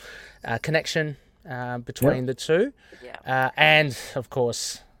kind of connection between the two. Yeah. And of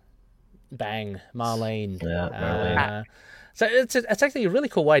course, bang, Marlene. Yeah, Marlene. So it's actually a really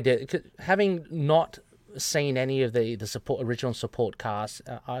cool way to, having not seen any of the original support cast.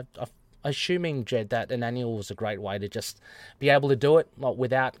 I've assuming, Jed, that an annual was a great way to just be able to do it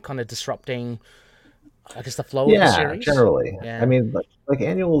without kind of disrupting, I guess, the flow of the series. Generally. Yeah. I mean, like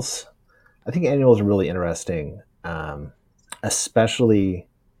annuals, I think annuals are really interesting, especially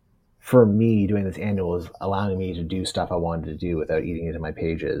for me. Doing this annual is allowing me to do stuff I wanted to do without eating into my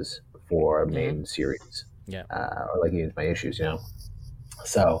pages for a main series. Yeah. Or like eating into my issues,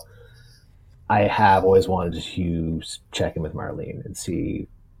 So I have always wanted to check in with Marlene and see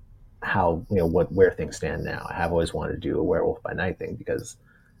how, where things stand now. I have always wanted to do a Werewolf by Night thing because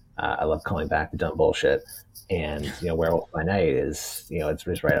I love calling back the dumb bullshit, and Werewolf by Night is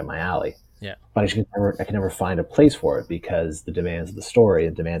it's right up my alley. Yeah, but I can never find a place for it because the demands of the story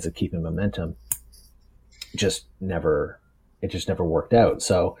and demands of keeping momentum just never worked out.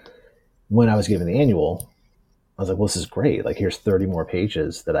 So when I was given the annual, I was like, well, this is great. Like, here's 30 more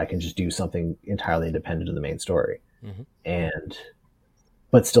pages that I can just do something entirely independent of the main story,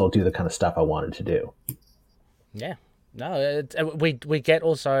 but still do the kind of stuff I wanted to do. Yeah, no, we get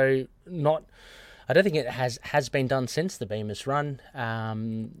also not. I don't think it has been done since the Bemis run,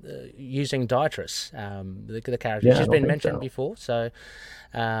 using Diatress, the character. Yeah, she's been mentioned before, so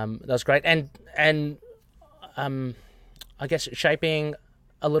that was great. And I guess shaping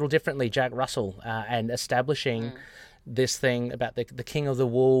a little differently Jack Russell and establishing this thing about the King of the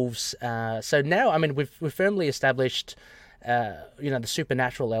Wolves. So now, I mean, we've firmly established the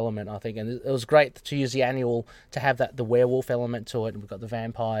supernatural element, I think, and it was great to use the annual to have the werewolf element to it. And we've got the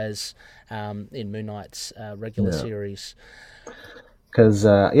vampires in Moon Knight's regular series. Because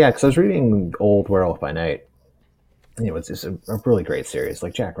I was reading old Werewolf by Night. It's just a really great series.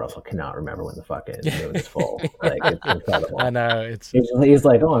 Like, Jack Russell cannot remember when the fucking moon is full. Like, it's incredible. I know. He's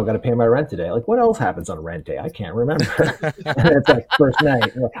like, oh, I've got to pay my rent today. Like, what else happens on rent day? I can't remember. And it's like first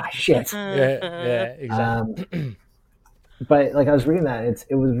night. You're like, shit. Yeah, exactly. But like, I was reading that,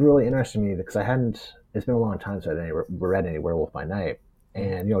 it was really interesting to me because it's been a long time since I read any Werewolf by Night.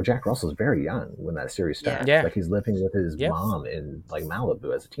 And, Jack Russell's very young when that series starts. Yeah. Like, he's living with his mom in, like,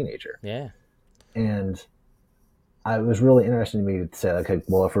 Malibu as a teenager. Yeah. And it was really interesting to me to say, okay,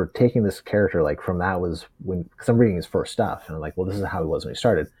 well, if we're taking this character, like, from that was because I'm reading his first stuff, and I'm like, well, this is how he was when he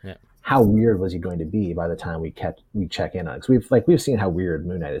started. Yeah. How weird was he going to be by the time we check in on it? Because we've seen how weird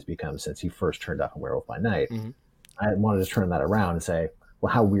Moon Knight has become since he first turned up in Werewolf by Night. Mm-hmm. I wanted to turn that around and say,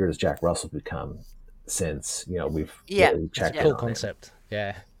 well, how weird has Jack Russell become since we've checked in cool on concept.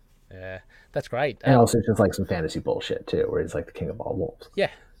 Him. Yeah, that's great. And also just like some fantasy bullshit too, where he's like the king of all wolves. Yeah.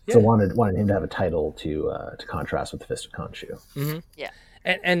 So wanted him to have a title to contrast with the Fist of Khonshu. Mm-hmm. Yeah,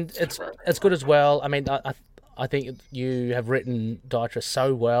 and it's good as well. I mean, I think you have written Diatress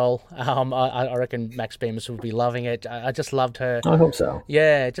so well. I reckon Max Bemis would be loving it. I just loved her. I hope so.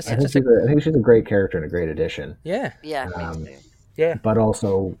 Yeah, I think she's a great character and a great addition. Yeah, yeah. But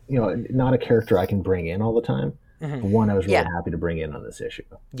also, not a character I can bring in all the time. Mm-hmm. But one I was really happy to bring in on this issue.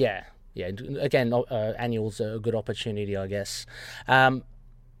 Yeah. Again, annual's a good opportunity, I guess.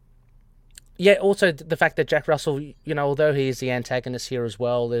 Also the fact that Jack Russell, although he is the antagonist here as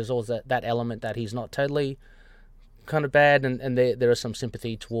well, there's also that element that he's not totally kind of bad, and there is some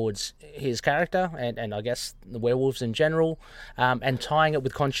sympathy towards his character and I guess the werewolves in general, and tying it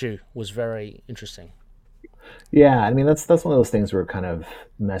with Khonshu was very interesting. Yeah, I mean that's one of those things we're kind of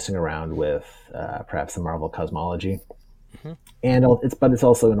messing around with, perhaps the Marvel cosmology, and it's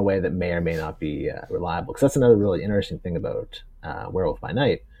also in a way that may or may not be reliable. Because that's another really interesting thing about Werewolf by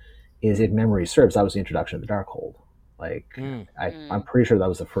Night. Is, if memory serves, that was the introduction of the Darkhold. Like, I'm pretty sure that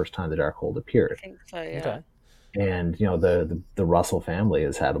was the first time the Darkhold appeared. I think so, yeah. Okay. And the Russell family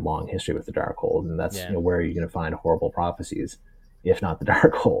has had a long history with the Darkhold, and that's where you're going to find horrible prophecies, if not the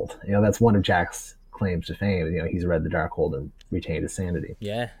Darkhold. That's one of Jack's claims to fame. He's read the Darkhold and retained his sanity.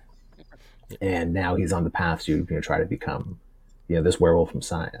 Yeah. And now he's on the path to try to become this werewolf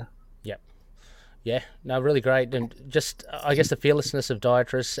messiah. Yeah, no, really great, and just I guess the fearlessness of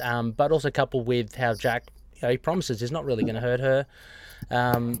Diatress, but also coupled with how Jack, he promises he's not really going to hurt her.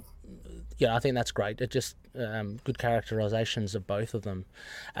 I think that's great. It just good characterizations of both of them.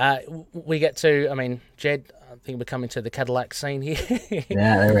 We get to, Jed, I think we're coming to the Cadillac scene here.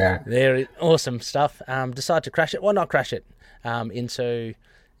 Yeah, there we are. There, awesome stuff. Decide to crash it. Why not crash it into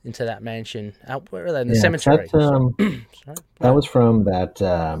that mansion? Where are they? In the cemetery. That was from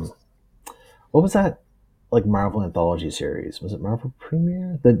that. What was that, like, Marvel anthology series? Was it Marvel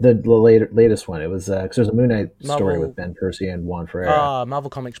Premiere? The latest one. It was because there's a Moon Knight story with Ben Percy and Juan Ferreira. Marvel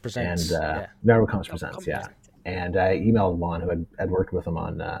Comics Presents. And Marvel Comics Presents, yeah. And I emailed Juan, who had worked with him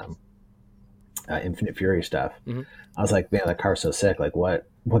on Infinite Fury stuff. Mm-hmm. I was like, man, that car's so sick. Like, what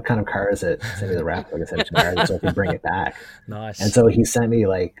kind of car is it? Send me the wrap. Like, I sent it to Barry so I could bring it back. Nice. And so he sent me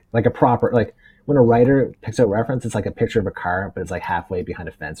like a proper, like, when a writer picks out reference, it's like a picture of a car, but it's like halfway behind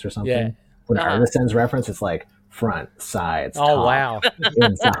a fence or something. Yeah. When an artist sends reference, it's like front, sides, top, wow,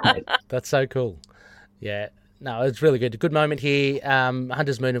 inside. That's so cool. Yeah, no, it's really good. Good moment here.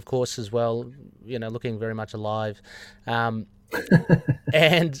 Hunter's Moon, of course, as well. Looking very much alive.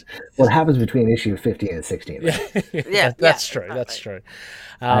 And what happens between issue 15 and 16? Right? Yeah, that's true. exactly. That's true.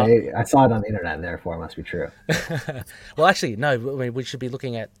 I saw it on the internet, and therefore it must be true. Well, actually, no. I mean, we should be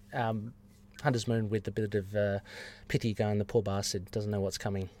looking at Hunter's Moon with a bit of pity, going, the poor bastard doesn't know what's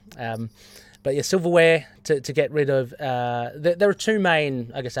coming. But yeah, Silverware to get rid of. There are two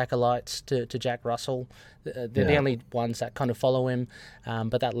main, I guess, acolytes to Jack Russell. They're the only ones that kind of follow him,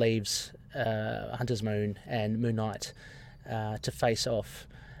 but that leaves Hunter's Moon and Moon Knight to face off.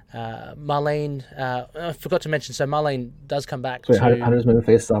 Marlene, I forgot to mention, so Marlene does come back So to... Hunter's Moon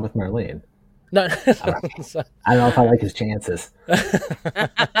faces off with Marlene. No, I don't know if I like his chances.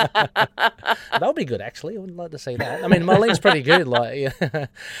 that would be good, actually. I would like to see that. I mean, Marlene's pretty good. Like,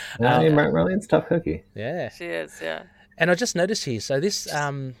 Marlene's a tough cookie. yeah. She is, yeah. And I just noticed here, so this,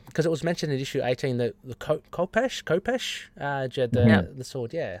 because it was mentioned in issue 18, the Khopesh, Jed, the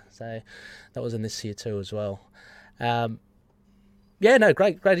sword, yeah. So that was in this here too as well. Yeah, no,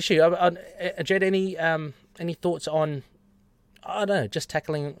 great issue. Jed, any thoughts on, I don't know, just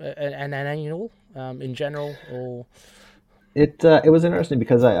tackling an annual in general, or? It was interesting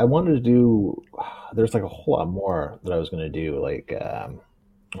because I wanted to do. There's like a whole lot more that I was going to do, like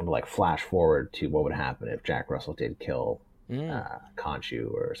flash forward to what would happen if Jack Russell did kill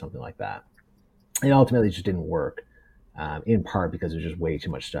Khonshu or something like that. And ultimately, it just didn't work. In part because there's just way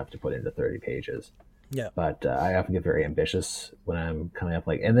too much stuff to put into 30 pages. Yeah. But I often get very ambitious when I'm coming up,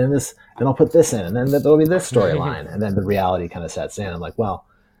 like, and then I'll put this in, and then there'll be this storyline, and then the reality kind of sets in. I'm like, well,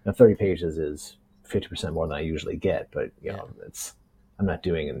 30 pages is 50% more than I usually get, but you know, I'm not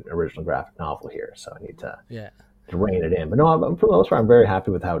doing an original graphic novel here, so I need to rein it in. But no, for the most part, I'm very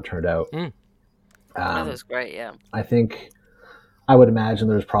happy with how it turned out. That was great, yeah. I think I would imagine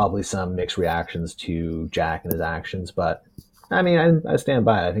there's probably some mixed reactions to Jack and his actions, but I mean, I stand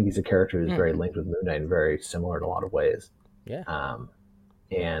by it. I think he's a character who's very linked with Moon Knight and very similar in a lot of ways. Yeah.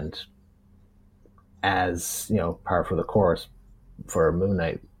 And as, you know, par for the course for Moon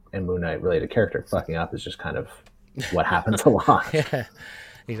Knight and Moon Knight related character, fucking up is just kind of what happens a lot. Yeah,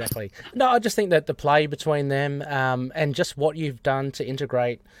 exactly. No, I just think that the play between them and just what you've done to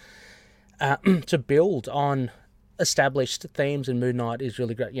integrate, to build on established themes in Moon Knight is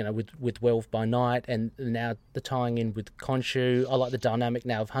really great, you know, with Werewolf by Night, and now the tying in with Khonshu. I like the dynamic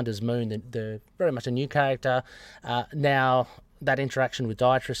now of Hunter's Moon, the very much a new character. Now that interaction with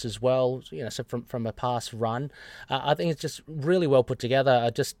Diatrus as well, you know, so from a past run. I think it's just really well put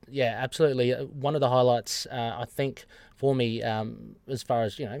together. Absolutely. One of the highlights, I think, for me, as far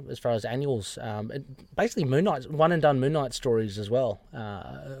as annuals, basically Moon Knight, one and done Moon Knight stories as well.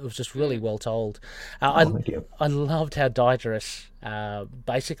 It was just really well told. Thank you. I loved how Diatrus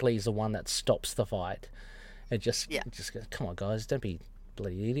basically is the one that stops the fight. It just goes, come on, guys, don't be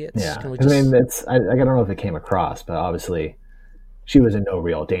bloody idiots. Yeah, Can we I mean, I don't know if it came across, but obviously she was in no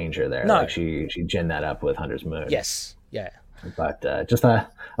real danger there. No. Like she ginned that up with Hunter's Moon. Yes, yeah. But just a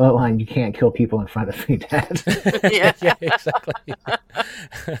line, you can't kill people in front of me, Dad. Yeah. Yeah, exactly.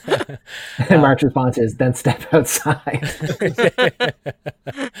 And Mark's response is, then step outside.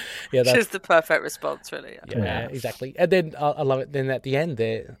 Yeah, She's the perfect response, really. yeah, exactly. And then I love it. Then at the end,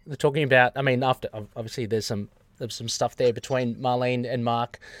 they're talking about. I mean, after obviously there's some stuff there between Marlene and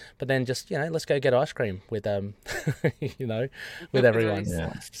Mark, but then just, you know, let's go get ice cream with you know, with everyone.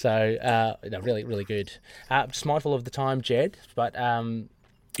 Yeah. So really, really good. Just mindful of the time, Jed, but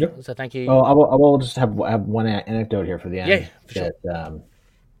Yep. so thank you. Oh, I will just have one anecdote here for the end. Yeah, for sure. That,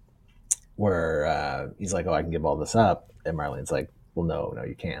 where he's like, "Oh, I can give all this up," and Marlene's like, "Well, no,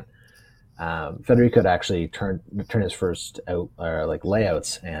 you can't." Federico had actually turn his first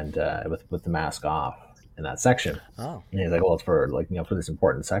layouts and with the mask off in that section. Oh. And he's like, "Well, it's for for this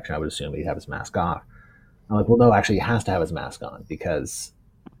important section. I would assume he'd have his mask off." I'm like, "Well, no, actually, he has to have his mask on because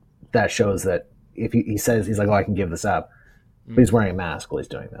that shows that if he says he's like, oh, I can give this up." But he's wearing a mask while he's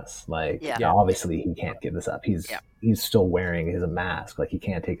doing this. Like, obviously he can't give this up. He's still wearing his mask. Like, he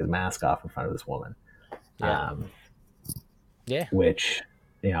can't take his mask off in front of this woman. Which,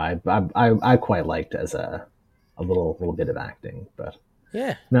 you know, I quite liked as a little bit of acting, but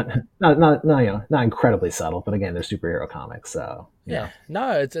not incredibly subtle. But again, they're superhero comics, so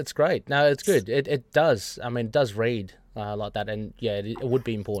No, it's great. No, it's good. It does. I mean, it does read like that, and it would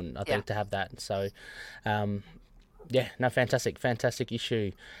be important, I think, to have that. So, fantastic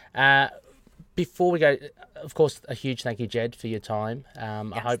issue. Before we go, of course, a huge thank you, Jed, for your time.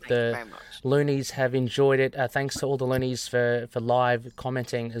 I hope the loonies have enjoyed it. Thanks to all the loonies for live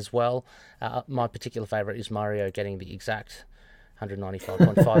commenting as well. My particular favourite is Mario getting the exact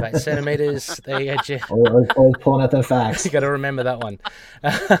 195.58 centimeters. There you go, Jeff. Always pulling out the facts. You got to remember that one.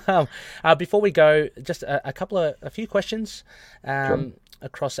 Before we go, just a few questions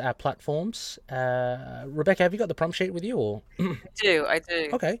across our platforms. Rebecca, have you got the prompt sheet with you? Or I do.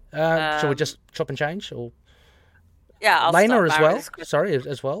 Okay. Shall we just chop and change? Or I'll Lena as well. question. Sorry,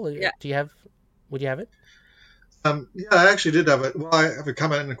 as well. Yeah. Would you have it? Yeah, I actually did have it. Well, I have a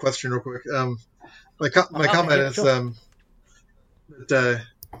comment and a question real quick. My comment is that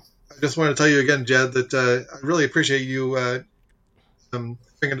I just want to tell you again, Jed, that I really appreciate you having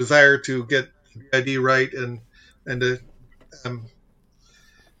a desire to get BID right and to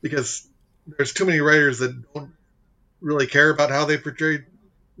because there's too many writers that don't really care about how they portray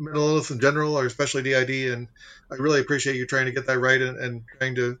mental illness in general, or especially DID, and I really appreciate you trying to get that right and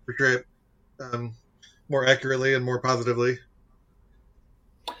trying to portray it more accurately and more positively.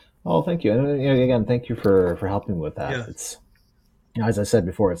 Oh, thank you. And again, thank you for helping with that. Yeah. It's, as I said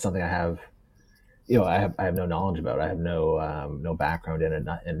before, it's something I have no knowledge about. I have no background in it,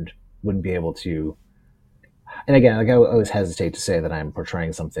 and wouldn't be able to. And again, I always hesitate to say that I'm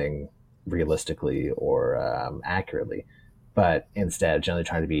portraying something realistically or accurately, but instead, generally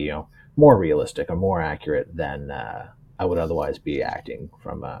trying to be more realistic or more accurate than I would otherwise be acting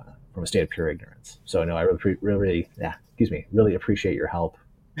from a state of pure ignorance. So no, I really appreciate your help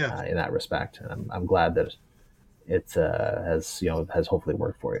in that respect, and I'm glad that it has hopefully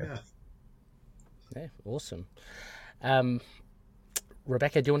worked for you. Yeah, awesome.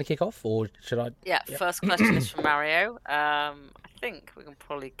 Rebecca, do you want to kick off, or should I? Yeah, yep. First question is from Mario. I think we can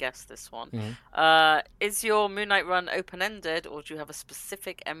probably guess this one. Mm-hmm. Is your Moon Knight run open-ended, or do you have a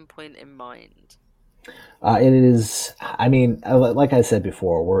specific endpoint in mind? It is. I mean, like I said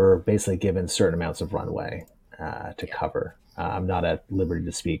before, we're basically given certain amounts of runway to cover. I'm not at liberty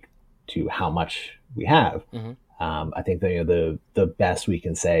to speak to how much we have. Mm-hmm. I think that the best we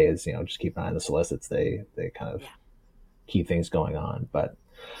can say is just keep an eye on the solicits. They kind of keep things going on. But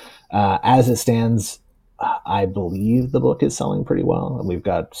as it stands, I believe the book is selling pretty well, and we've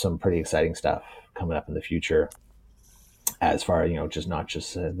got some pretty exciting stuff coming up in the future. As far as just not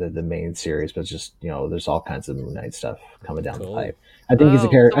just the main series, but just there's all kinds of Moon Knight stuff coming down the pipe. I think he's a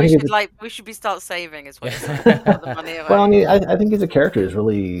character. So we should start saving as well. The money away. Well, I mean, I think he's a character is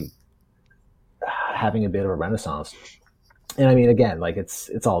really having a bit of a renaissance. And I mean, again, like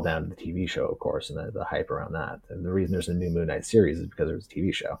it's all down to the TV show, of course, and the hype around that. And the reason there's a new Moon Knight series is because there's a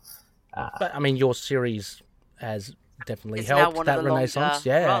TV show. But I mean, your series has definitely it's helped that renaissance.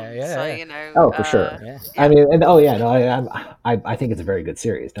 So, for sure. I mean, and I think it's a very good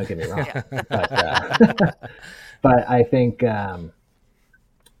series. Don't get me wrong. But I think having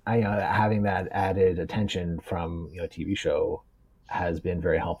that added attention from a TV show has been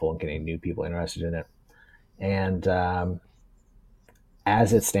very helpful in getting new people interested in it. And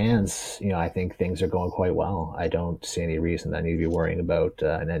as it stands, I think things are going quite well. I don't see any reason that I need to be worrying about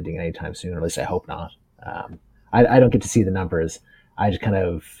an ending anytime soon, or at least I hope not. I don't get to see the numbers. I just kind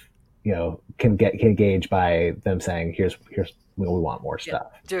of, can gauge by them saying, here's we want more stuff.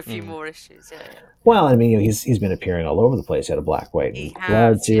 Do a few more issues. Yeah. Well, I mean, he's been appearing all over the place. He had a Black, White, and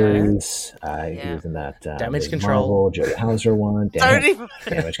Blood series. He was in that Damage Control, Jody Hauser one.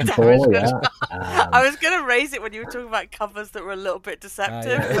 Damage Control. I was going to raise it when you were talking about covers that were a little bit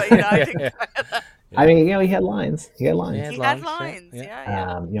deceptive, but I think. I mean, he had lines. He had lines. He's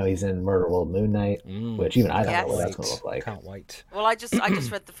in Murder World Moon Knight, which even I don't know what that's going to look like. Can't wait. Well, I just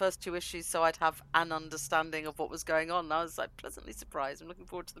read the first 2 issues, so I'd have an understanding of what was going on. And I was pleasantly surprised. I'm looking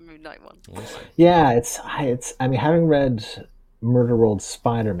forward to the Moon Knight one. Yeah, it's. I mean, having read Murder World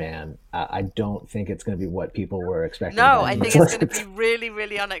Spider-Man, I don't think it's going to be what people were expecting. No, I think it's going to be really,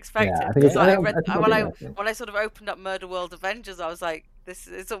 really unexpected. Yeah, when I sort of opened up Murder World Avengers, I was like, this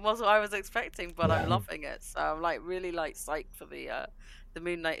isn't what I was expecting, but I'm loving it. So I'm really psyched for the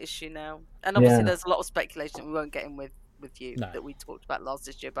Moon Knight issue now. And obviously, there's a lot of speculation we won't get in with you that we talked about last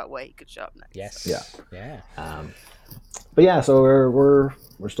issue about where he could show up next. Yes. But yeah, so we're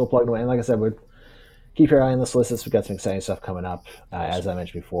still plugging away, and like I said, we're keep your eye on the solicits. We've got some exciting stuff coming up. As I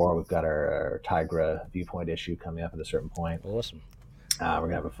mentioned before, we've got our Tigra Viewpoint issue coming up at a certain point. Awesome. We're going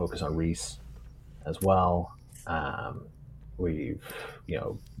to have a focus on Reese as well.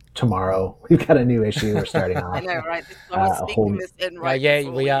 Tomorrow we've got a new issue we're starting off. I know, right? I was speaking this in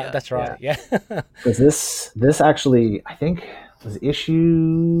right. We are. That's right. Yeah. Because this actually, I think, was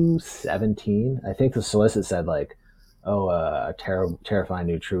issue 17. I think the solicit said a terrifying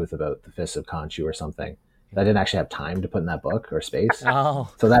new truth about the Fists of Khonshu or something. I didn't actually have time to put in that book or space.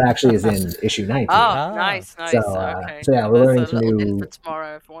 Oh. So that actually is in issue 19. Oh, nice. So, okay. So yeah, we're learning some new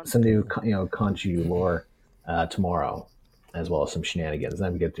tomorrow, Khonshu lore tomorrow. as well as some shenanigans. And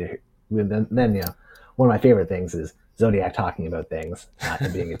then we get to then you know, one of my favorite things is Zodiac talking about things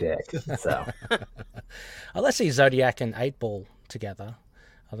and being a dick. So let's see Zodiac and 8-Ball together.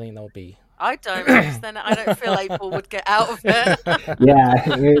 I think that would be. I don't, because then I don't feel 8-Ball would get out of it.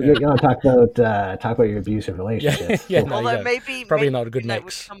 Yeah, you know, talk about your abusive relationship. Yeah, no, although maybe probably not a good Moon Knight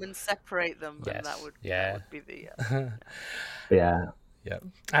mix. would come and separate them, and that would be the.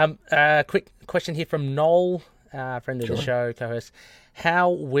 Yeah. Quick question here from Noel, friend of the show, co-host. How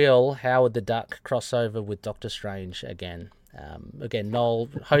will Howard the Duck cross over with Doctor Strange again? Again, Noel,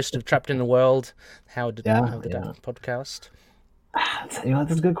 host of Trapped in the World, Howard the Duck podcast. You know,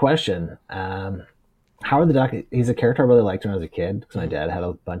 that's a good question. Howard the Duck, he's a character I really liked when I was a kid because my dad had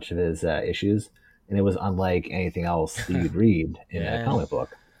a bunch of his issues, and it was unlike anything else that you'd read in a comic book.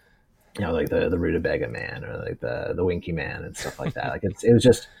 You know, like the Rutabaga Man or like the Winky Man and stuff like that. Like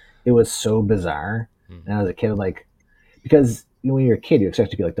it was so bizarre. And I was a kid, like, because when you're a kid, you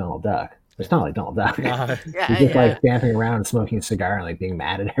expect to be like Donald Duck. It's not like Donald Duck. No. He's just like dancing around and smoking a cigar and like being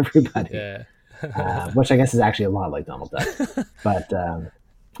mad at everybody. Yeah. Which I guess is actually a lot like Donald Duck, but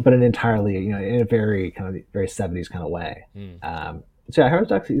an entirely, you know, in a very kind of very 70s kind of way. So yeah, Howard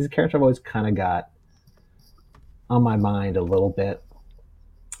Duck, he's a character I've always kind of got on my mind a little bit.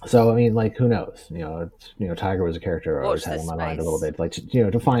 So I mean, like, who knows? You know, Tiger was a character I always had on my mind a little bit, like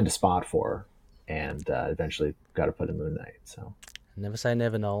to find a spot for, and eventually got to put in Moon Knight. So never say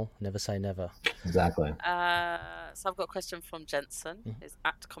never, Noel. Never say never. Exactly. So I've got a question from Jensen. It's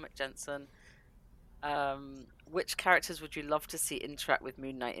at Comic Jensen. Which characters would you love to see interact with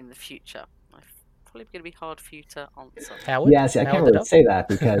Moon Knight in the future? Probably going to be hard for you to answer. Howard? Yeah, see, I can't really say that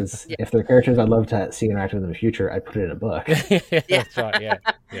because if they're characters I'd love to see interact with in the future, I'd put it in a book. That's right.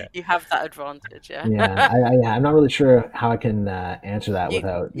 Yeah. You have that advantage. Yeah. I'm not really sure how I can answer that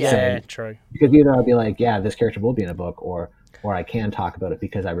without saying. True. Because either I'll be like, yeah, this character will be in a book, or I can talk about it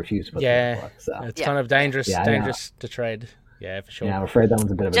because I refuse to put it in a book. So it's kind of dangerous to trade. Yeah, for sure. Yeah, I'm afraid that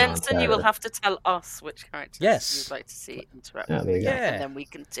one's a bit of a Jensen, you will have to tell us which characters you'd like to see interact with, and then we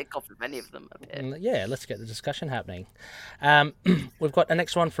can tick off if any of them appear. Yeah, let's get the discussion happening. We've got the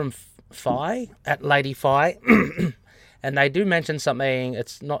next one from Fi, at Lady Fi, and they do mention something.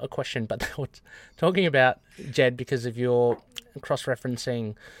 It's not a question, but they were talking about Jed because of your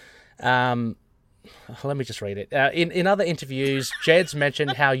cross-referencing. Let me just read it. In other interviews, Jed's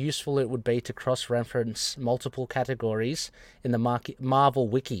mentioned how useful it would be to cross-reference multiple categories in the Marvel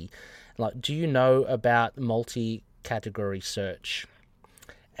Wiki. Like, do you know about multi-category search?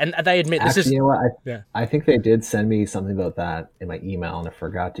 And they admit this is... You know what? I think they did send me something about that in my email, and I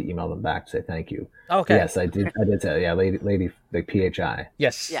forgot to email them back to say thank you. Okay. Yes, I did say, Lady like PHI.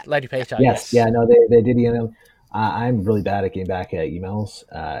 Yes, Lady PHI. Yes. Yeah, no, they did email. I'm really bad at getting back at emails,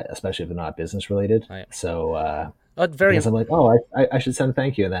 especially if they're not business related. Right. So because I'm like, I should send a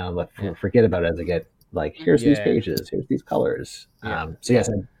thank you, and then I'll like, forget about it as I get like, here's these pages, here's these colors. So yes,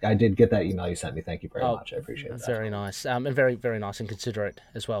 I did get that email you sent me. Thank you very much. I appreciate that. That's very nice, and very, very nice and considerate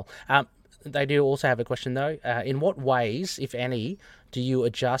as well. They do also have a question though. In what ways, if any, do you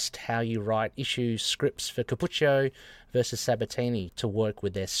adjust how you write issue scripts for Cappuccio versus Sabatini to work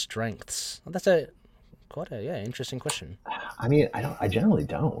with their strengths? That's quite a interesting question. I mean, I generally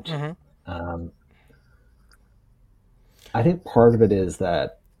don't. Mm-hmm. I think part of it is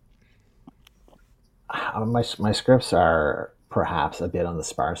that my scripts are perhaps a bit on the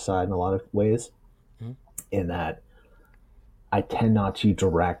sparse side in a lot of ways, in that I tend not to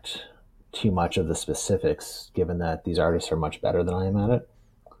direct too much of the specifics, given that these artists are much better than I am at it,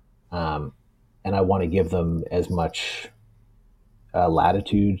 and I want to give them as much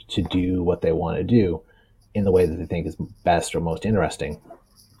latitude to do what they want to do in the way that they think is best or most interesting.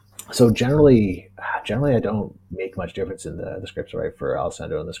 So generally I don't make much difference in the scripts I write for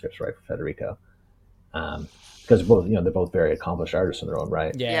Alessandro and the scripts I write for Federico, because both, you know, they're both very accomplished artists in their own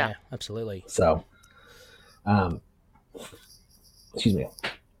right. Yeah, absolutely. So, excuse me.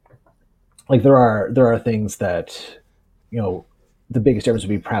 Like there are things that, you know, the biggest difference would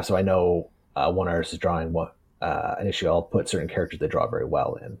be perhaps if I know one artist is drawing an issue, I'll put certain characters they draw very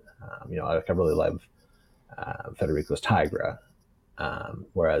well in. You know, I really love Federico's Tigra,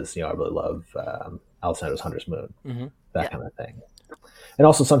 whereas, you know, I really love Alessandro's Hunter's Moon, that kind of thing. And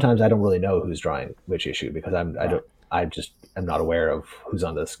also sometimes I don't really know who's drawing which issue because I just am not aware of who's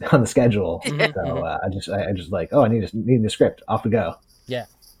on the schedule. So I just like, I need a script, off we go. Yeah,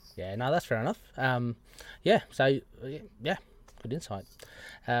 no, that's fair enough. Good insight.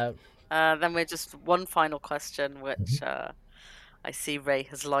 Then we're just one final question, which I see Ray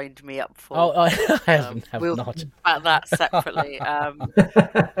has lined me up for. Oh, I have we'll not. talk about that separately.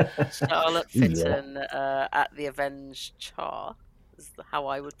 Charlotte Fitton at the Avenged Char is how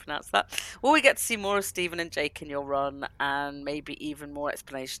I would pronounce that. Will we get to see more of Stephen and Jake in your run, and maybe even more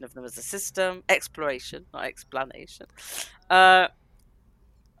explanation of them as a system? Exploration, not explanation.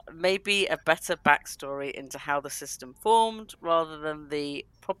 Maybe a better backstory into how the system formed, rather than the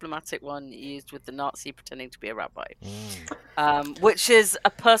problematic one used with the Nazi pretending to be a rabbi. Which is a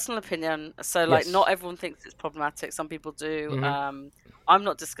personal opinion. So, like, Yes. not everyone thinks it's problematic. Some people do. I'm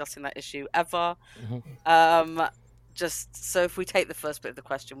not discussing that issue ever. Just so if we take the first bit of the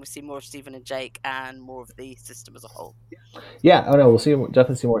question, we see more of Stephen and Jake and more of the system as a whole. Yeah. Oh no, we'll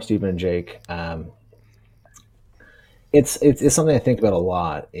definitely see more Stephen and Jake. It's something I think about a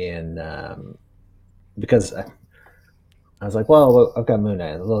lot because I was like, well, I've got Moon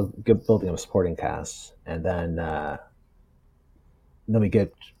Knight, a little building of a supporting cast, and then we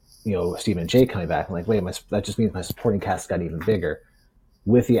get Stephen and Jake coming back. I'm like, wait, that just means my supporting cast got even bigger,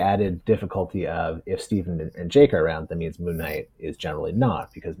 with the added difficulty of if Stephen and Jake are around, that means Moon Knight is generally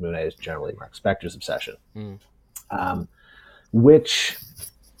not, because Moon Knight is generally Mark Spector's obsession, which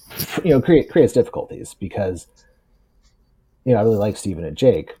creates difficulties because. I really like Stephen and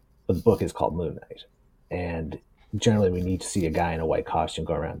Jake, but the book is called Moon Knight. And generally we need to see a guy in a white costume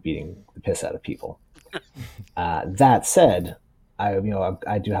go around beating the piss out of people. That said, I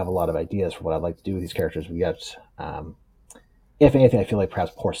do have a lot of ideas for what I'd like to do with these characters. We get, if anything, I feel like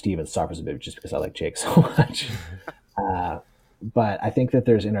perhaps poor Stephen suffers a bit just because I like Jake so much. But I think that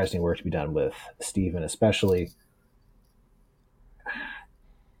there's interesting work to be done with Stephen, especially,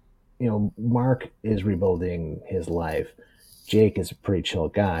 Mark is rebuilding his life. Jake is a pretty chill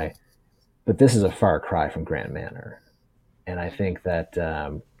guy, but this is a far cry from Grant Manor, and I think that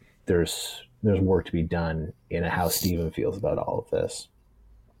there's work to be done in how Stephen feels about all of this,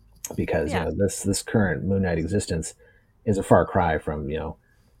 because this current Moon Knight existence is a far cry from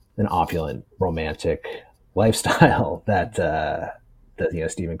an opulent romantic lifestyle that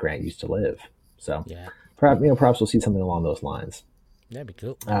Stephen Grant used to live. So perhaps we'll see something along those lines. That'd be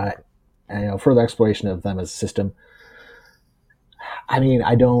cool. And further exploration of them as a system. I mean,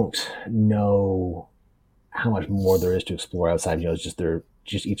 I don't know how much more there is to explore outside,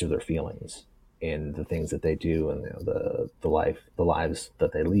 just each of their feelings in the things that they do and the lives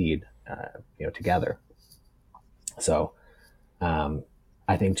that they lead, together. So,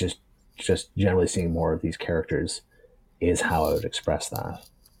 I think just generally seeing more of these characters is how I would express that.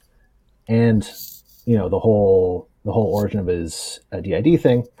 And the whole origin of his DID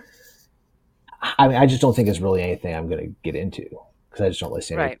thing. I mean, I just don't think it's really anything I'm going to get into, because I just don't really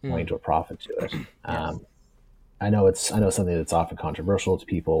see any point or profit to it. I know something that's often controversial to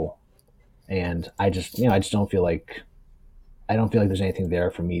people, and I just don't feel like there's anything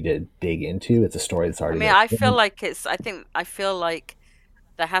there for me to dig into. It's a story that's already. I feel like I feel like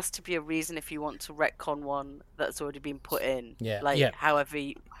there has to be a reason if you want to retcon one that's already been put in. However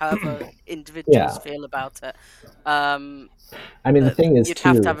individuals feel about it. I mean, the thing is, you'd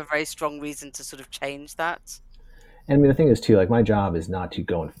have to have a very strong reason to sort of change that. And I mean, the thing is too, like, my job is not to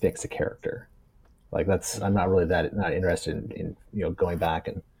go and fix a character. Like, I'm not really not interested in going back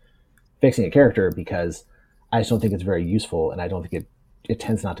and fixing a character, because I just don't think it's very useful, and I don't think it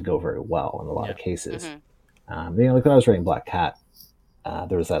tends not to go very well in a lot of cases. Like when I was writing Black Cat,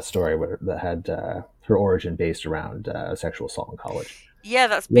 there was that story that had her origin based around sexual assault in college. Yeah,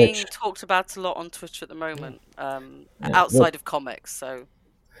 that's being talked about a lot on Twitter at the moment, outside of comics. So,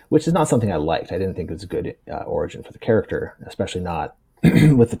 which is not something I liked. I didn't think it was a good origin for the character, especially not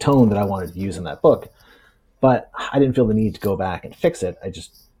with the tone that I wanted to use in that book. But I didn't feel the need to go back and fix it. I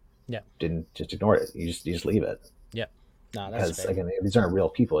just didn't just ignore it. You just leave it. Yeah, no, that's because again, if these aren't real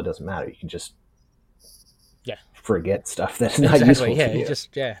people, it doesn't matter. You can just Yeah. forget stuff that's not useful Yeah, to you. you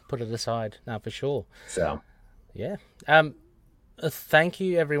just put it aside. No, for sure. So Yeah. Thank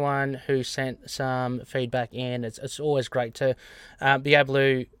you, everyone who sent some feedback in. It's always great to be able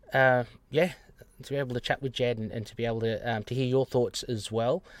to to be able to chat with Jed and to be able to hear your thoughts as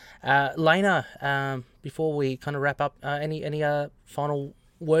well. Lena, before we kind of wrap up, any final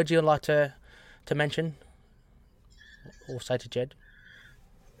words you'd like to mention or say to Jed?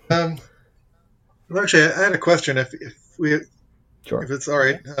 Well, actually, I had a question. If sure. if it's all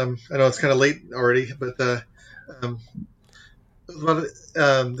right, I know it's kind of late already, but about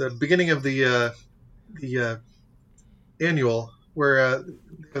the beginning of the annual, where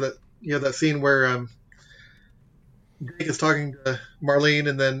you have that scene where Jake is talking to Marlene,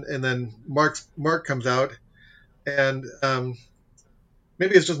 and then Mark comes out, and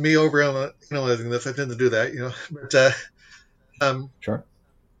maybe it's just me over analyzing this. I tend to do that, but Sure.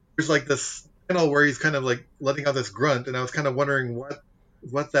 There's like this panel where he's kind of like letting out this grunt, and I was kind of wondering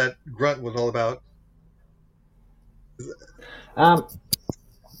what that grunt was all about.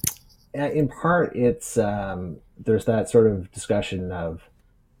 In part, it's there's that sort of discussion of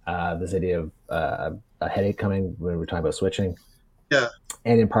this idea of a headache coming when we're talking about switching. Yeah.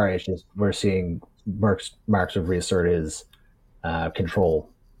 And in part, it's just we're seeing Mark sort of reassert his control.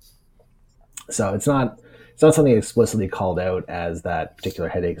 So it's not something explicitly called out as that particular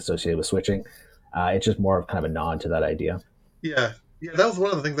headache associated with switching. It's just more of kind of a nod to that idea. Yeah, that was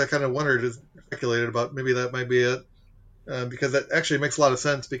one of the things I kind of wondered, is speculated about. Maybe that might be it, because that actually makes a lot of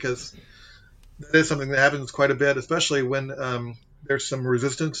sense, because that is something that happens quite a bit, especially when there's some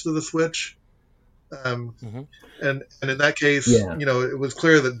resistance to the switch. And in that case, it was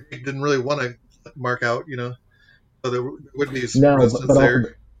clear that Jake didn't really want to Mark out, so there would be some resistance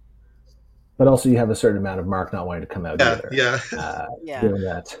there. But also, you have a certain amount of Mark not wanting to come out either. Given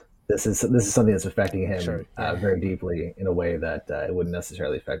that this is something that's affecting him very deeply in a way that it wouldn't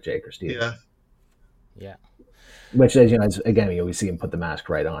necessarily affect Jake or Steve. Yeah. Which, as again, we see him put the mask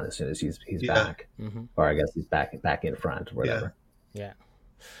right on as soon as he's back, or I guess he's back in front or whatever. Yeah.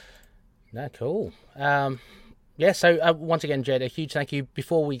 No, cool. So once again, Jed, a huge thank you.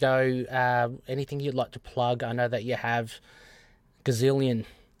 Before we go, anything you'd like to plug? I know that you have gazillion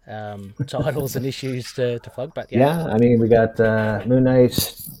titles and issues to plug, but I mean, we got Moon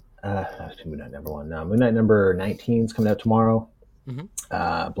Knight, Moon Knight number 1. No, Moon Knight number 19 is coming out tomorrow.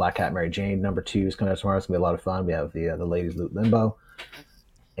 Black Cat Mary Jane number 2 is coming out tomorrow. It's gonna be a lot of fun. We have the Ladies Loot Limbo,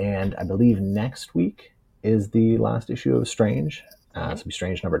 and I believe next week is the last issue of Strange. It's gonna be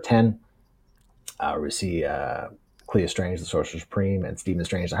Strange number 10. We see Clea Strange, the Sorcerer Supreme, and Stephen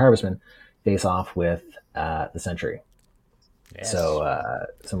Strange, the Harvestman, face off with the Sentry. Yes. So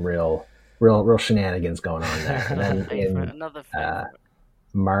some real shenanigans going on there. And then in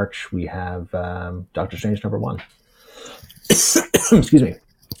March we have Doctor Strange number 1. Excuse me.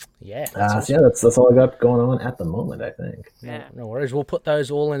 Yeah. That's all I got going on at the moment, I think. No worries. We'll put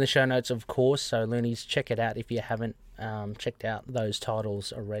those all in the show notes, of course. So loonies, check it out if you haven't checked out those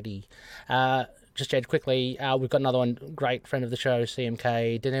titles already. Just Jed, quickly, we've got another one. Great friend of the show,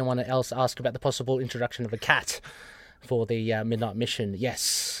 CMK. Did anyone else ask about the possible introduction of a cat for the Midnight Mission?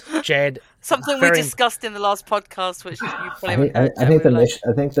 Yes, Jed. Something we discussed in the last podcast, which you probably I think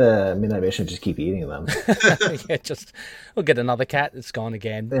the Midnight Mission just keep eating them. We'll get another cat. It's gone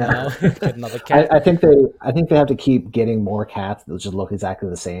again. Yeah. Get another cat. I think they have to keep getting more cats that just look exactly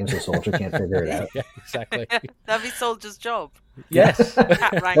the same, so Soldier can't figure it out. Yeah, exactly. That'd be Soldier's job. Yes.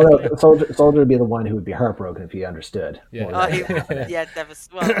 Soldier would be the one who would be heartbroken if he understood. Yeah. Well,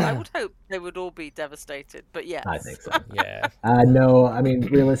 I would hope they would all be devastated, but yes. I think so. Yeah. No, I mean,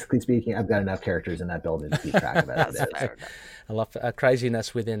 realistically speaking, I've got enough characters in that building to keep track of it. That's fair enough. I love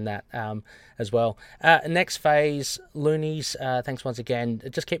craziness within that as well. Next phase, Loonies, thanks once again.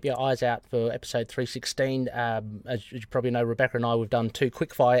 Just keep your eyes out for episode 316. As you probably know, Rebecca and I, we've done 2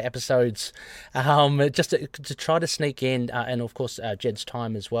 quickfire episodes just to try to sneak in, and of course Jed's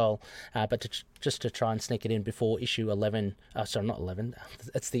time as well, but just to try and sneak it in before issue 11. Sorry, not 11.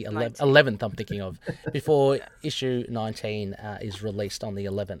 It's the 11th I'm thinking of. Before issue 19 is released on the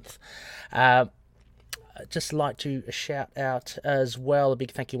 11th. I'd just like to shout out as well a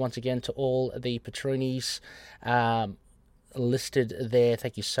big thank you once again to all the patroonies listed there.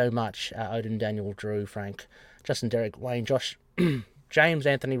 Thank you so much, Odin, Daniel, Drew, Frank, Justin, Derek, Wayne, Josh, James,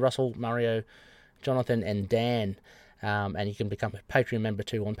 Anthony, Russell, Mario, Jonathan, and Dan. And you can become a Patreon member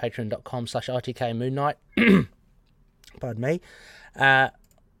too on patreon.com/RTKMoonKnight. Pardon me.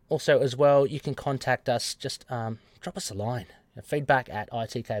 Also, as well, you can contact us. Just drop us a line.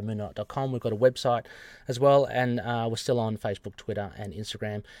 Feedback@itkmoonnight.com. We've got a website as well, and we're still on Facebook, Twitter, and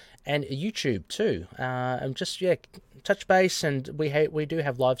Instagram, and YouTube too. And just touch base, and we do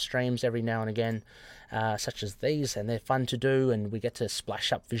have live streams every now and again, such as these, and they're fun to do, and we get to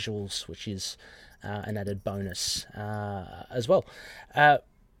splash up visuals, which is an added bonus as well.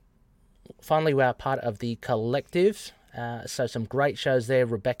 Finally, we are part of the collective, so some great shows there.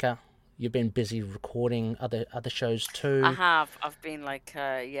 Rebecca, you've been busy recording other shows too. I have. I've been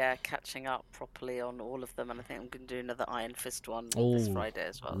catching up properly on all of them, and I think I'm going to do another Iron Fist one this Friday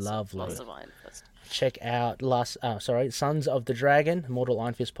as well. Lovely. So lots of Iron Fist. Check out Sons of the Dragon, Mortal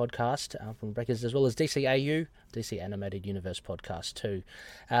Iron Fist podcast from Rebecca's, as well as DCAU, DC Animated Universe podcast too.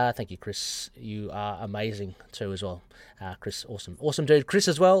 Thank you, Chris. You are amazing too as well. Chris, awesome dude. Chris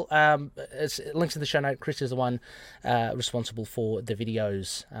as well. It's links in the show note. Chris is the one responsible for the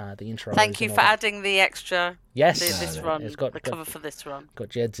videos, the intro. Thank you for adding the extra. Yes, this run. The cover for this run. Got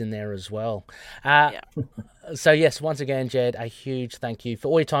Jed's in there as well. So yes, once again, Jed, a huge thank you for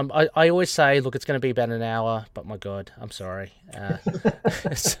all your time. I always say, look, it's going to be about an hour, but my God, I'm sorry.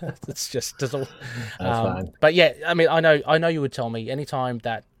 It's just doesn't. That's fine. But yeah, I mean, I know you would tell me anytime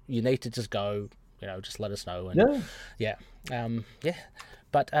that you need to just go, just let us know. And yeah.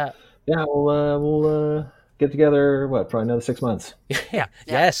 But yeah, we'll get together. Probably another 6 months. Yeah.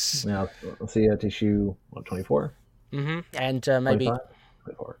 Yes. Yeah, I'll see you at issue 24. Mm-hmm. And maybe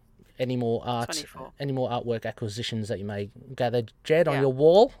 24. Any more artwork acquisitions that you may gather, Jed, on Yeah. your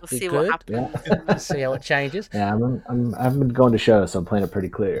wall? We'll Be see good. what happens. Yeah. See how it changes. Yeah, I've been going to shows, so I'm playing it pretty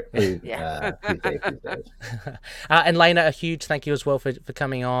clear. Pretty safe these days. And Lena, a huge thank you as well for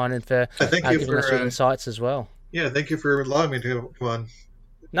coming on and for Thank you giving us your insights as well. Yeah, thank you for allowing me to come on.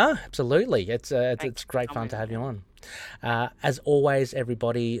 No, absolutely. It's great fun to have you on. As always,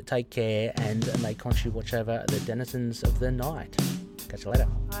 everybody, take care and may Khonshu watch over the denizens of the night. Catch you later.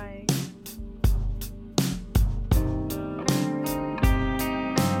 Bye.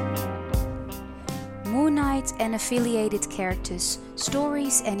 Moon Knight and affiliated characters,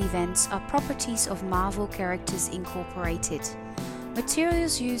 stories and events are properties of Marvel Characters Incorporated.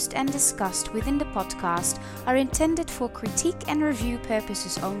 Materials used and discussed within the podcast are intended for critique and review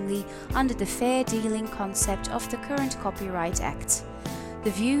purposes only under the fair dealing concept of the current Copyright Act.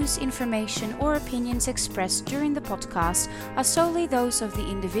 The views, information or opinions expressed during the podcast are solely those of the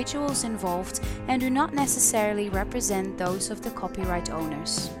individuals involved and do not necessarily represent those of the copyright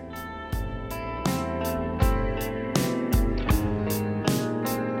owners.